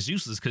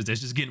useless, because that's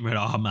just getting rid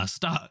of all my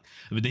stock.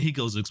 But then he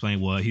goes to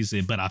explain, well, he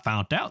said, but I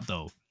found out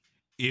though,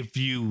 if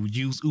you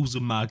use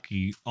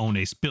Uzumaki on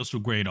a special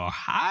grade or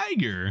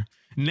higher,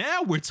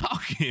 now we're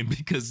talking,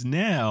 because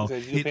now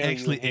it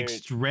actually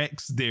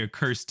extracts their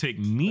curse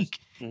technique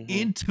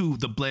into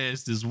the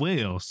blast as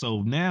well.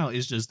 So now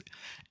it's just,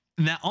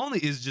 not only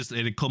is just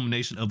a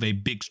culmination of a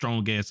big,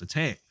 strong ass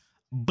attack,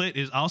 but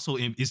it's also,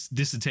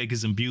 this attack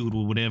is imbued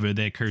with whatever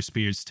that curse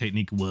spirit's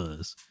technique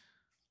was.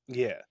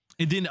 Yeah.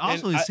 And then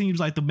also it seems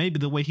like maybe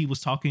the way he was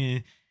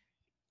talking,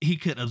 he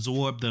could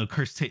absorb the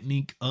curse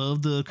technique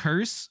of the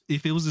curse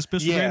if it was a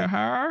special grade or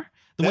higher.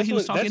 The way he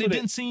was talking, it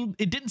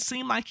didn't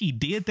seem like he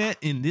did that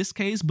in this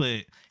case,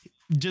 but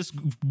just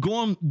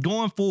going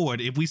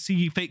forward, if we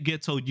see Fate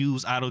Geto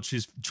use auto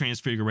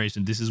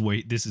transfiguration, this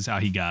is how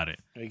he got it.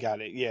 He got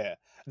it, yeah.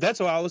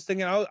 That's what I was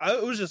thinking.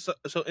 It was just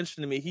so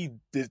interesting to me.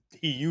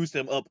 He used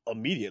him up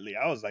immediately.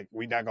 I was like,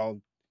 we not gonna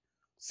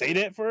say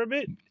that for a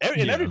bit?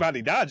 And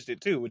everybody dodged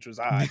it too, which was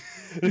odd.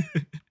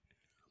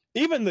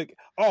 Even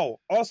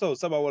also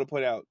something I want to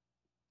point out.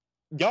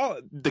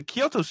 Y'all, the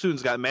Kyoto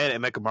students got mad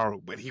at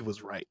Mechamaru, but he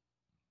was right.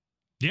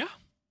 Yeah.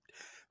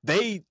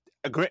 They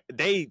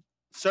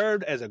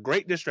served as a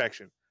great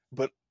distraction,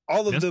 but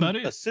all of them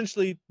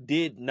essentially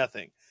did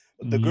nothing.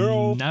 The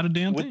girl, not a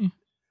damn thing.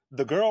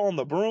 The girl on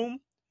the broom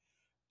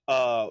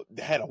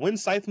had a wind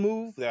scythe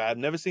move that I've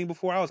never seen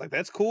before. I was like,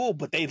 that's cool,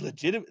 but they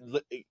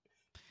legitimately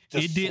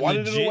just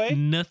swatted it away.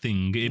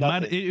 Nothing.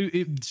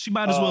 She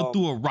might as well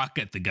threw a rock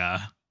at the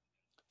guy.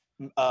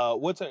 I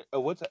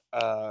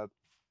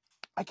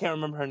can't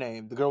remember her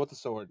name. The girl with the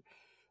sword.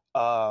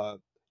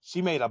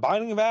 She made a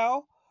binding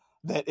vow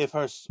that if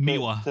her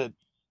Miwa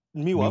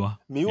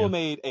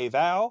made a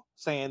vow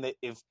saying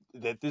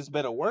that this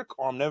better work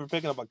or I'm never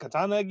picking up a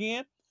katana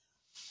again.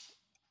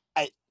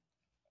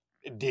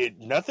 It did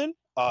nothing.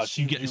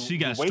 She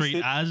got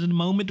straight eyes in the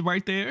moment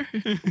right there.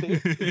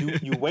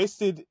 you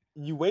wasted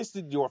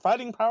your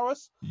fighting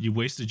prowess. You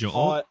wasted your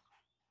ult.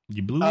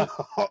 You blew it.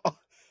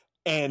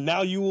 And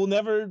now you will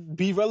never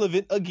be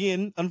relevant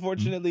again,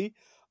 unfortunately.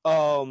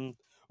 The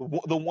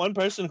one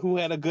person who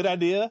had a good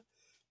idea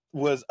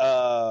was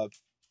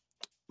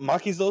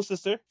Maki's little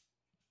sister,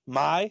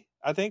 Mai,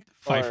 I think.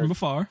 Fight from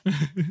afar.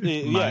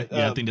 Mai,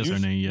 I think that's her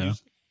name. Yeah.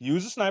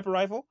 Use a sniper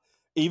rifle.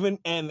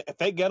 And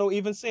Fate Geto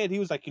even said, he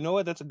was like, you know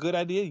what, that's a good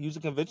idea.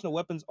 Using conventional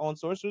weapons on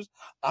sorcerers.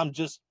 I'm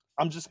just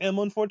him,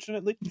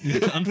 unfortunately.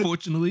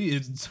 Unfortunately,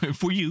 it's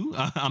for you.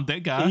 I'm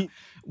that guy,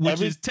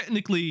 is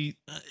technically,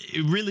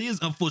 it really is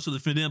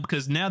unfortunate for them,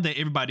 because now that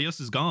everybody else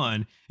is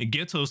gone, and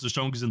Geto's the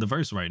strongest in the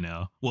verse right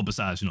now. Well,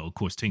 besides, of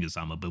course,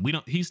 Tengasama, but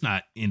he's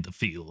not in the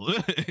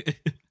field.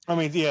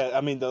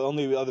 The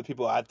only other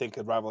people I think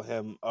could rival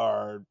him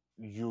are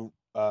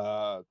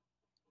Urume.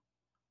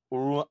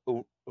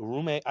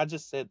 We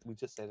just said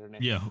her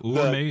name. Yeah,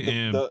 Urume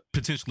and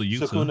potentially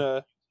Yuta.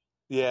 Sukuna.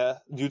 Yeah,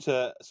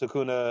 Yuta,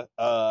 Sukuna,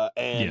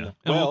 and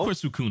of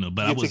course Sukuna,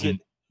 but I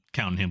wasn't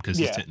counting him because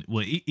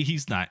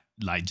he's not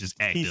like just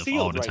active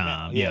all the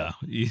time.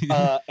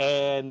 Now,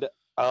 and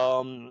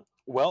now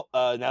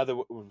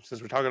that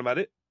since we're talking about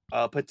it,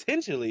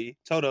 potentially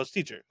Todo's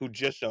teacher who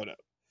just showed up.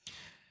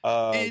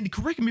 And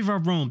correct me if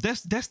I'm wrong.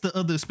 That's the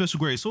other special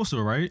grade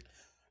sorcerer, right?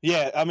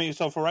 Yeah, I mean,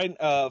 so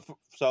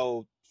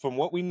so from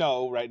what we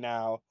know right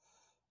now,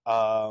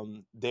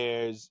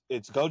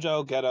 it's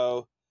Gojo,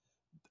 Geto,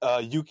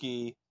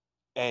 Yuki,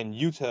 and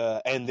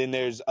Yuta, and then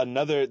there's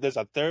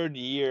a third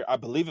year, I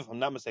believe, if I'm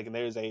not mistaken,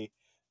 there's a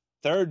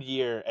third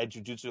year at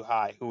Jujutsu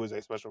High who is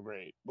a special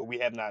grade, but we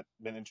have not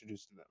been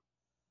introduced to them.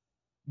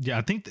 Yeah,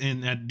 I think,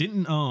 and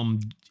didn't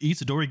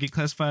Itadori get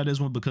classified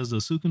as one because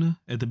of Sukuna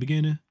at the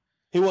beginning?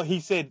 He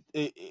said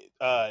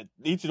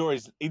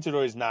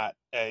Itadori's not,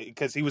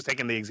 because he was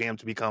taking the exam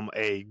to become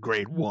a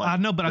grade 1. I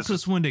know, but I could have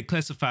sworn they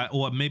classified,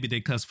 or maybe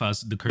they classified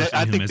the curse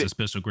in him as a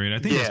special grade. I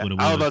think that's what it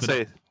was. I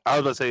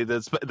was about to say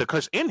the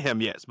curse in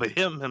him, yes, but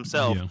him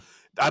himself,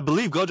 I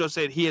believe Gojo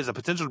said he has a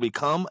potential to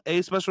become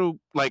a special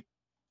grade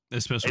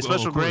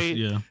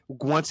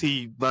once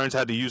he learns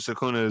how to use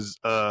Sukuna's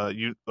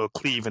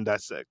cleave and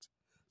dissect.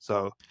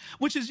 So,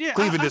 which is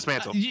cleave and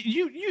dismantle.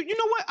 You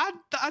know what?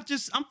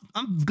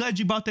 I'm glad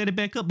you brought that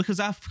back up, because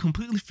I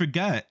completely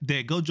forgot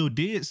that Gojo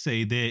did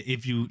say that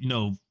if you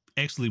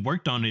actually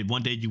worked on it,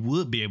 one day you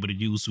would be able to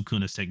use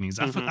Sukuna's techniques.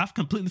 I've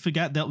completely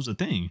forgot that was a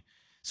thing.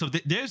 So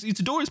there's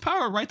Itadori's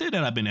power right there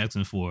that I've been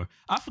asking for.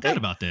 I forgot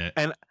about that.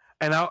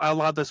 And I'll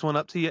lob this one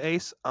up to you,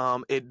 Ace.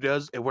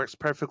 It works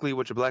perfectly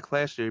with your Black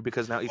Flash theory,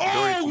 because now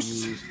Itadori can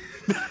use.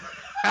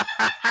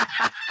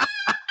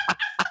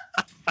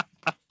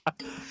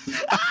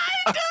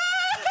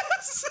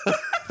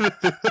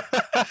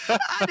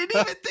 I didn't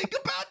even think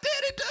about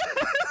that. It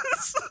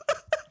does.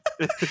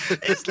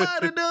 It's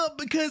lining up,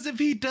 because if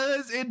he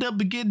does end up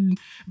getting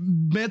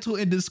mental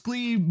in this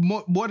cleave,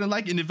 more than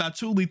likely, and if I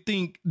truly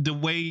think the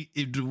way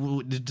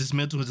this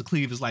mental in the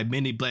cleave is like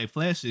many Black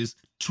Flashes,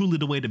 truly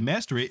the way to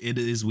master it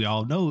is, we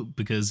all know,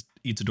 because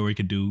Itadori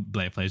can do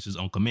Black Flashes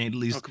on command, at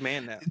least on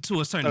command now, to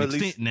a certain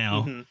extent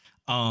now.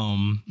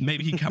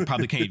 Maybe he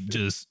probably can't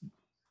just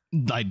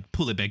like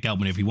pull it back out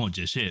whenever he wants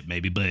just yet,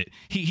 maybe, but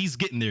he's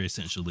getting there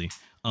essentially.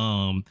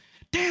 Damn,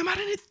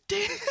 I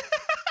didn't.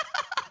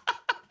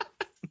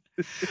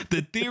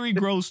 The theory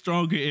grows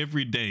stronger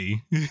every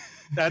day.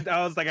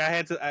 I was like,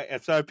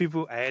 I'm sorry,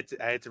 people. I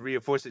had to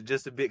reinforce it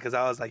just a bit because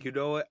I was like, you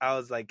know what? I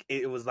was like,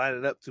 it was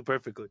lining up too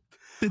perfectly.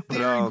 The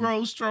theory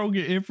grows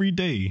stronger every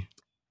day.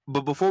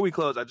 But before we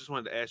close, I just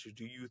wanted to ask you: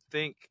 do you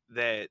think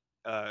that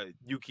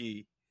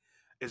Yuki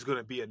is going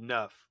to be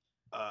enough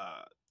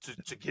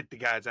to get the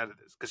guys out of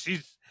this? Because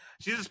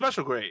she's a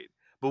special grade,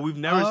 but we've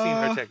never seen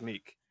her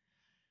technique.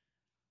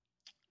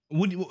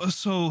 What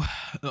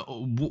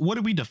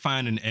are we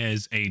defining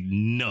as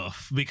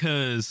enough?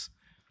 Because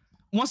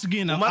once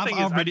again, I've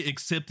already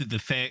accepted the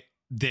fact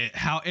that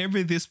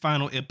however this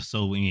final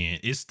episode ends,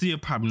 it's still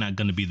probably not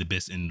going to be the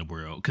best end in the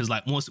world. Because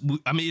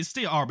it's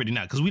still already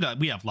not, because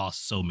we have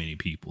lost so many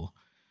people.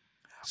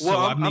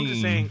 Well, so, I'm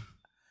just saying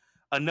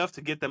enough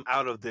to get them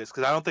out of this,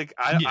 because I don't think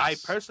I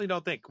personally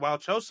don't think, while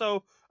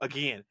Choso,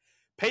 again,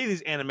 pay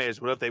these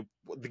animators whatever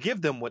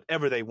give them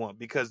whatever they want,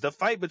 because the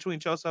fight between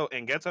Choso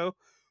and Geto,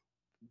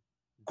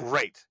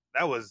 great.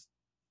 That was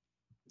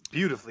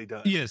beautifully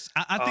done. Yes,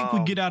 I think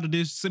we get out of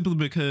this simply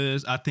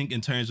because I think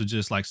in terms of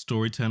just like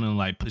storytelling,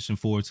 like pushing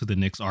forward to the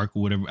next arc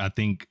or whatever, I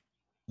think,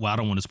 well, I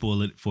don't want to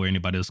spoil it for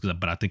anybody else,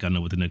 but I think I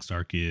know what the next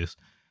arc is.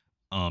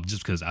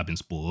 Just because I've been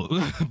spoiled.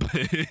 But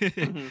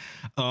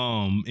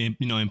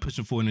and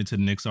pushing forward into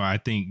the next arc, I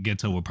think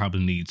Geto will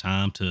probably need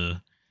time to,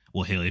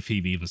 well, hell, if he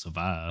even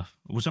survive,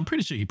 which I'm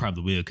pretty sure he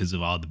probably will because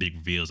of all the big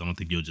reveals. I don't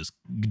think you'll just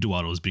do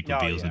all those big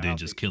reveals and then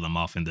just kill him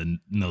off in the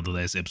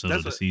last episode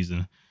of the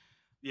season.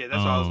 Yeah,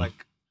 that's why I was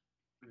like,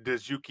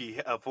 does Yuki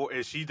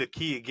is she the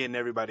key of getting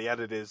everybody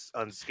out of this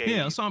unscathed?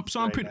 Yeah, so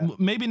I'm pretty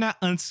maybe not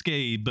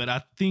unscathed, but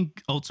I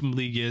think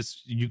ultimately,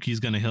 yes, Yuki's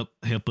gonna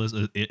help us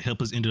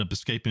ended up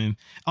escaping.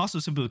 Also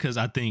simply because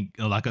I think,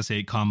 like I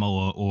said,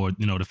 Kamo or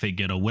the fake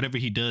Geto, whatever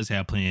he does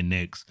have planned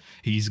next,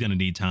 he's gonna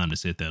need time to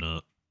set that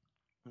up.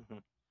 Mm-hmm.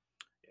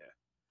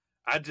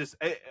 I just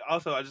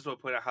want to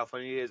point out how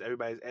funny it is.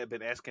 Everybody's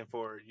been asking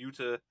for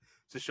Yuta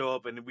to show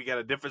up, and we got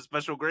a different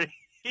special grade.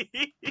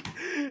 I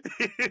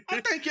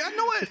think you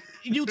know what,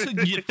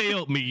 Yuta, you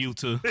failed me,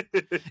 Yuta.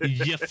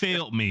 You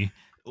failed me.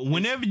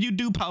 Whenever you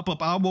do pop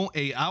up, I want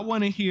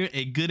to hear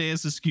a good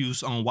ass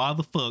excuse on why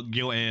the fuck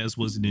your ass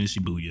wasn't in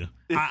Shibuya.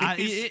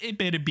 It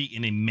better be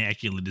an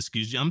immaculate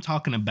excuse. I'm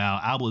talking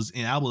about I was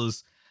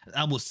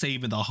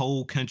saving the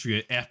whole country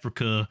of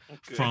Africa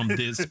from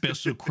this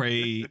special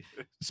grade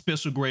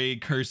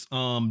curse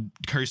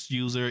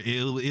user.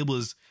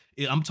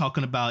 I'm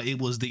talking about it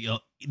was the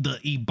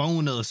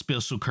Ebona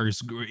special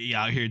curse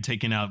out here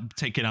taking out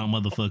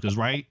motherfuckers,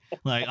 right?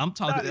 Like I'm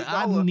talking,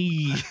 I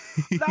need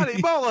not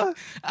Ebola.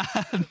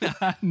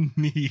 I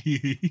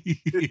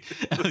need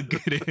a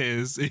good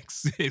ass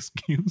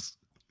excuse.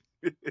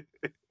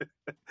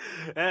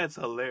 That's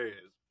hilarious.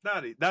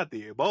 Not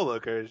the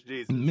Ebola curse,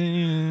 Jesus,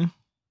 man.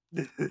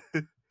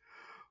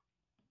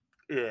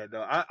 Yeah,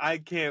 no, I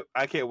can't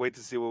wait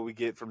to see what we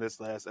get from this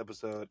last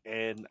episode,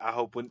 and I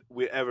hope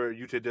whenever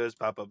Yuta does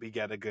pop up, he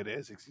got a good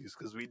ass excuse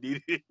because we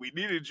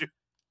needed you.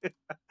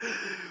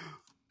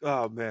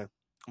 Oh man,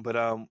 but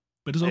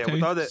it's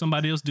okay.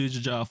 Somebody else did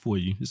your job for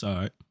you. It's all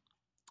right.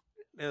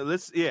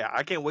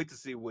 I can't wait to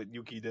see what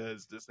Yuki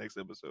does this next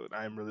episode.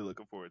 I am really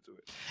looking forward to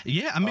it.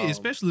 Yeah, I mean,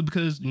 especially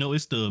because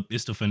it's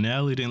the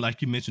finale. Then,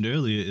 like you mentioned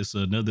earlier, it's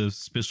another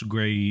special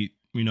grade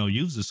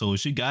user, so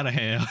she gotta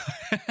have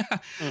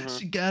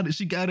mm-hmm.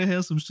 she gotta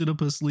have some shit up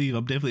her sleeve.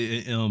 I'm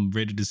definitely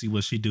ready to see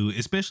what she do,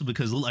 especially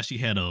because it looked like she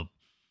had I'm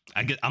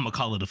gonna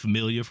call it a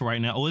familiar for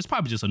right now. Oh, it's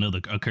probably just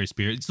a cursed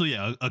spirit. So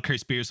yeah, a cursed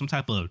spirit, some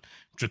type of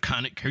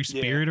draconic cursed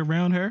spirit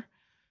around her.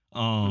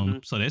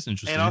 So that's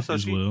interesting.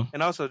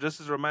 And also, just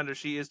as a reminder,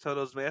 she is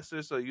Toto's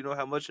master, so you know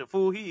how much a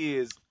fool he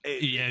is.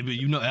 Yeah, but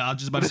I was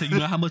just about to say, you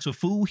know how much a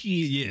fool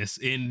he is. Yes,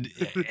 and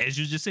as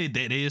you just said,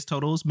 that is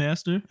Toto's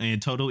master,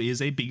 and Toto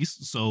is a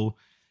beast. So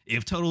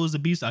if Toto is a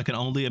beast, I can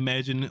only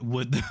imagine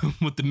what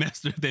the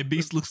master of that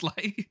beast looks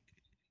like.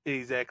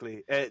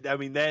 Exactly. I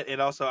mean that,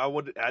 and also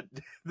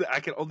I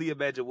can only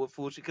imagine what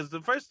fool because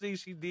the first thing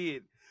she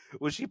did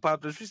when she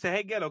popped up, she said,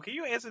 "Hey, Geto, can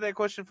you answer that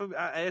question for me?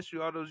 I asked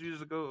you all those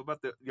years ago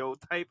about the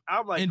type."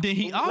 I'm like, and then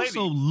he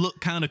also looked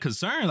kind of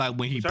concerned, like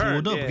when he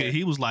pulled up, because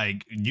he was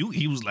like,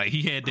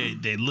 he had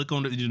that look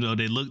on the,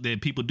 that look that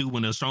people do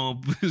when a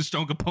strong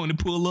opponent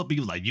pull up. He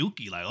was like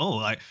Yuki, like, oh,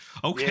 like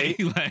okay,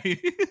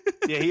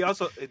 yeah. He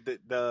also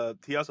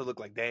he also looked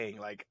like, dang,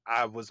 like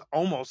I was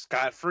almost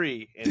scot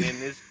free, and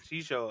then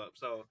she show up.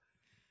 So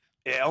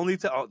yeah, only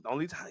time,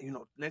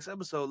 next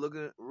episode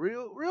looking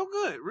real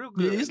good.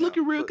 Yeah, it's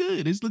looking real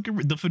good. It's looking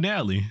the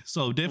finale.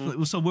 So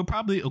definitely, so we'll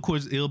probably, of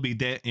course, it'll be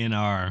that in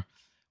our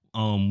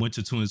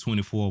winter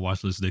 2024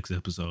 watch list next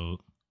episode.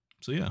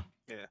 So yeah.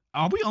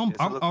 Are we on?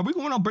 Are we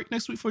going on break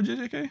next week for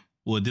JJK?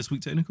 Well, this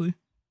week technically.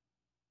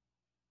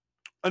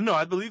 No,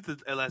 I believe the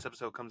last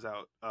episode comes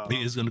out.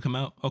 It's going to come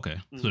out? Okay.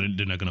 So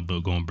they're not going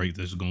to go on break.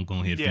 They're just going to go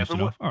ahead and finish it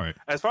off. All right.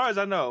 As far as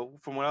I know,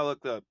 from when I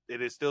looked up,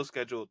 it is still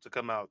scheduled to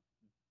come out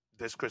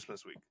this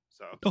Christmas week.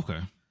 So Okay.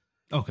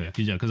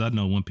 Yeah, because I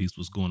know One Piece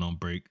was going on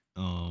break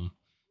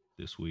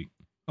this week.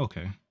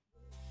 Okay.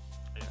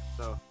 Yeah.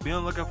 So be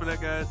on the lookout for that,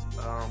 guys.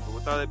 But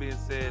with all that being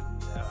said,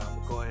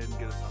 we'll go ahead and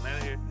get us on out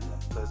of here.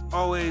 So as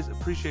always,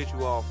 appreciate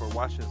you all for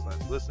watching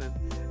 / listening.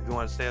 If you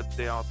want to stay up to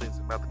date on all things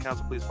about the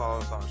council, please follow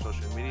us on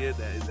social media.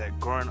 That is at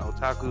Goran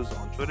Otakus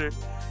on Twitter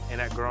and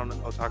at Goran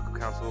Otaku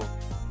Council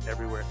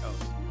everywhere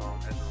else.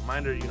 As a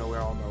reminder, we're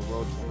on the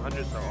road to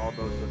 100, so all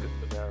those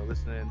that are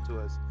listening to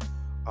us,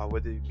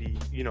 whether it be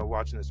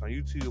watching us on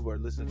YouTube or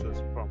listening to us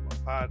from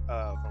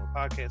a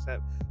podcast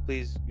app,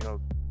 please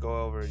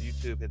go over to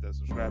YouTube, hit that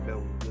subscribe bell.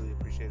 We really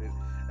appreciate it,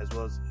 as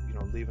well as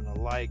leaving a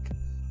like,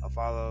 a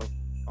follow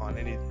on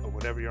any or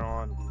whatever you're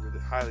on. We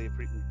really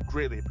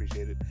greatly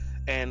appreciate it,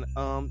 and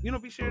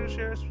be sure to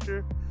share us with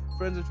your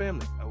friends and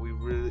family. We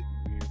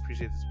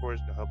appreciate the support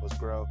to help us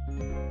grow,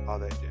 all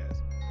that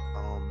jazz.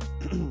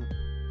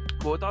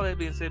 But with all that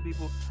being said,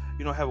 people,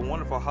 have a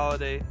wonderful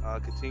holiday.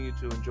 Continue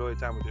to enjoy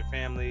time with your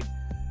family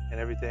and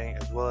everything,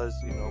 as well as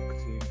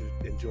continue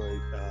to enjoy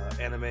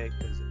anime.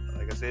 Because,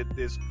 like I said,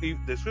 this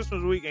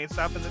Christmas week ain't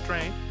stopping the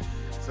train.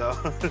 So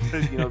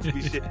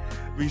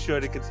be sure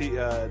to continue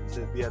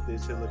to be out there,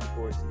 still looking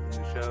forward to the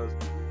new shows.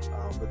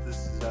 But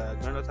this is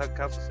Goran Otaku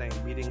Council saying,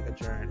 meeting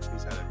adjourned.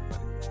 Peace out, everybody.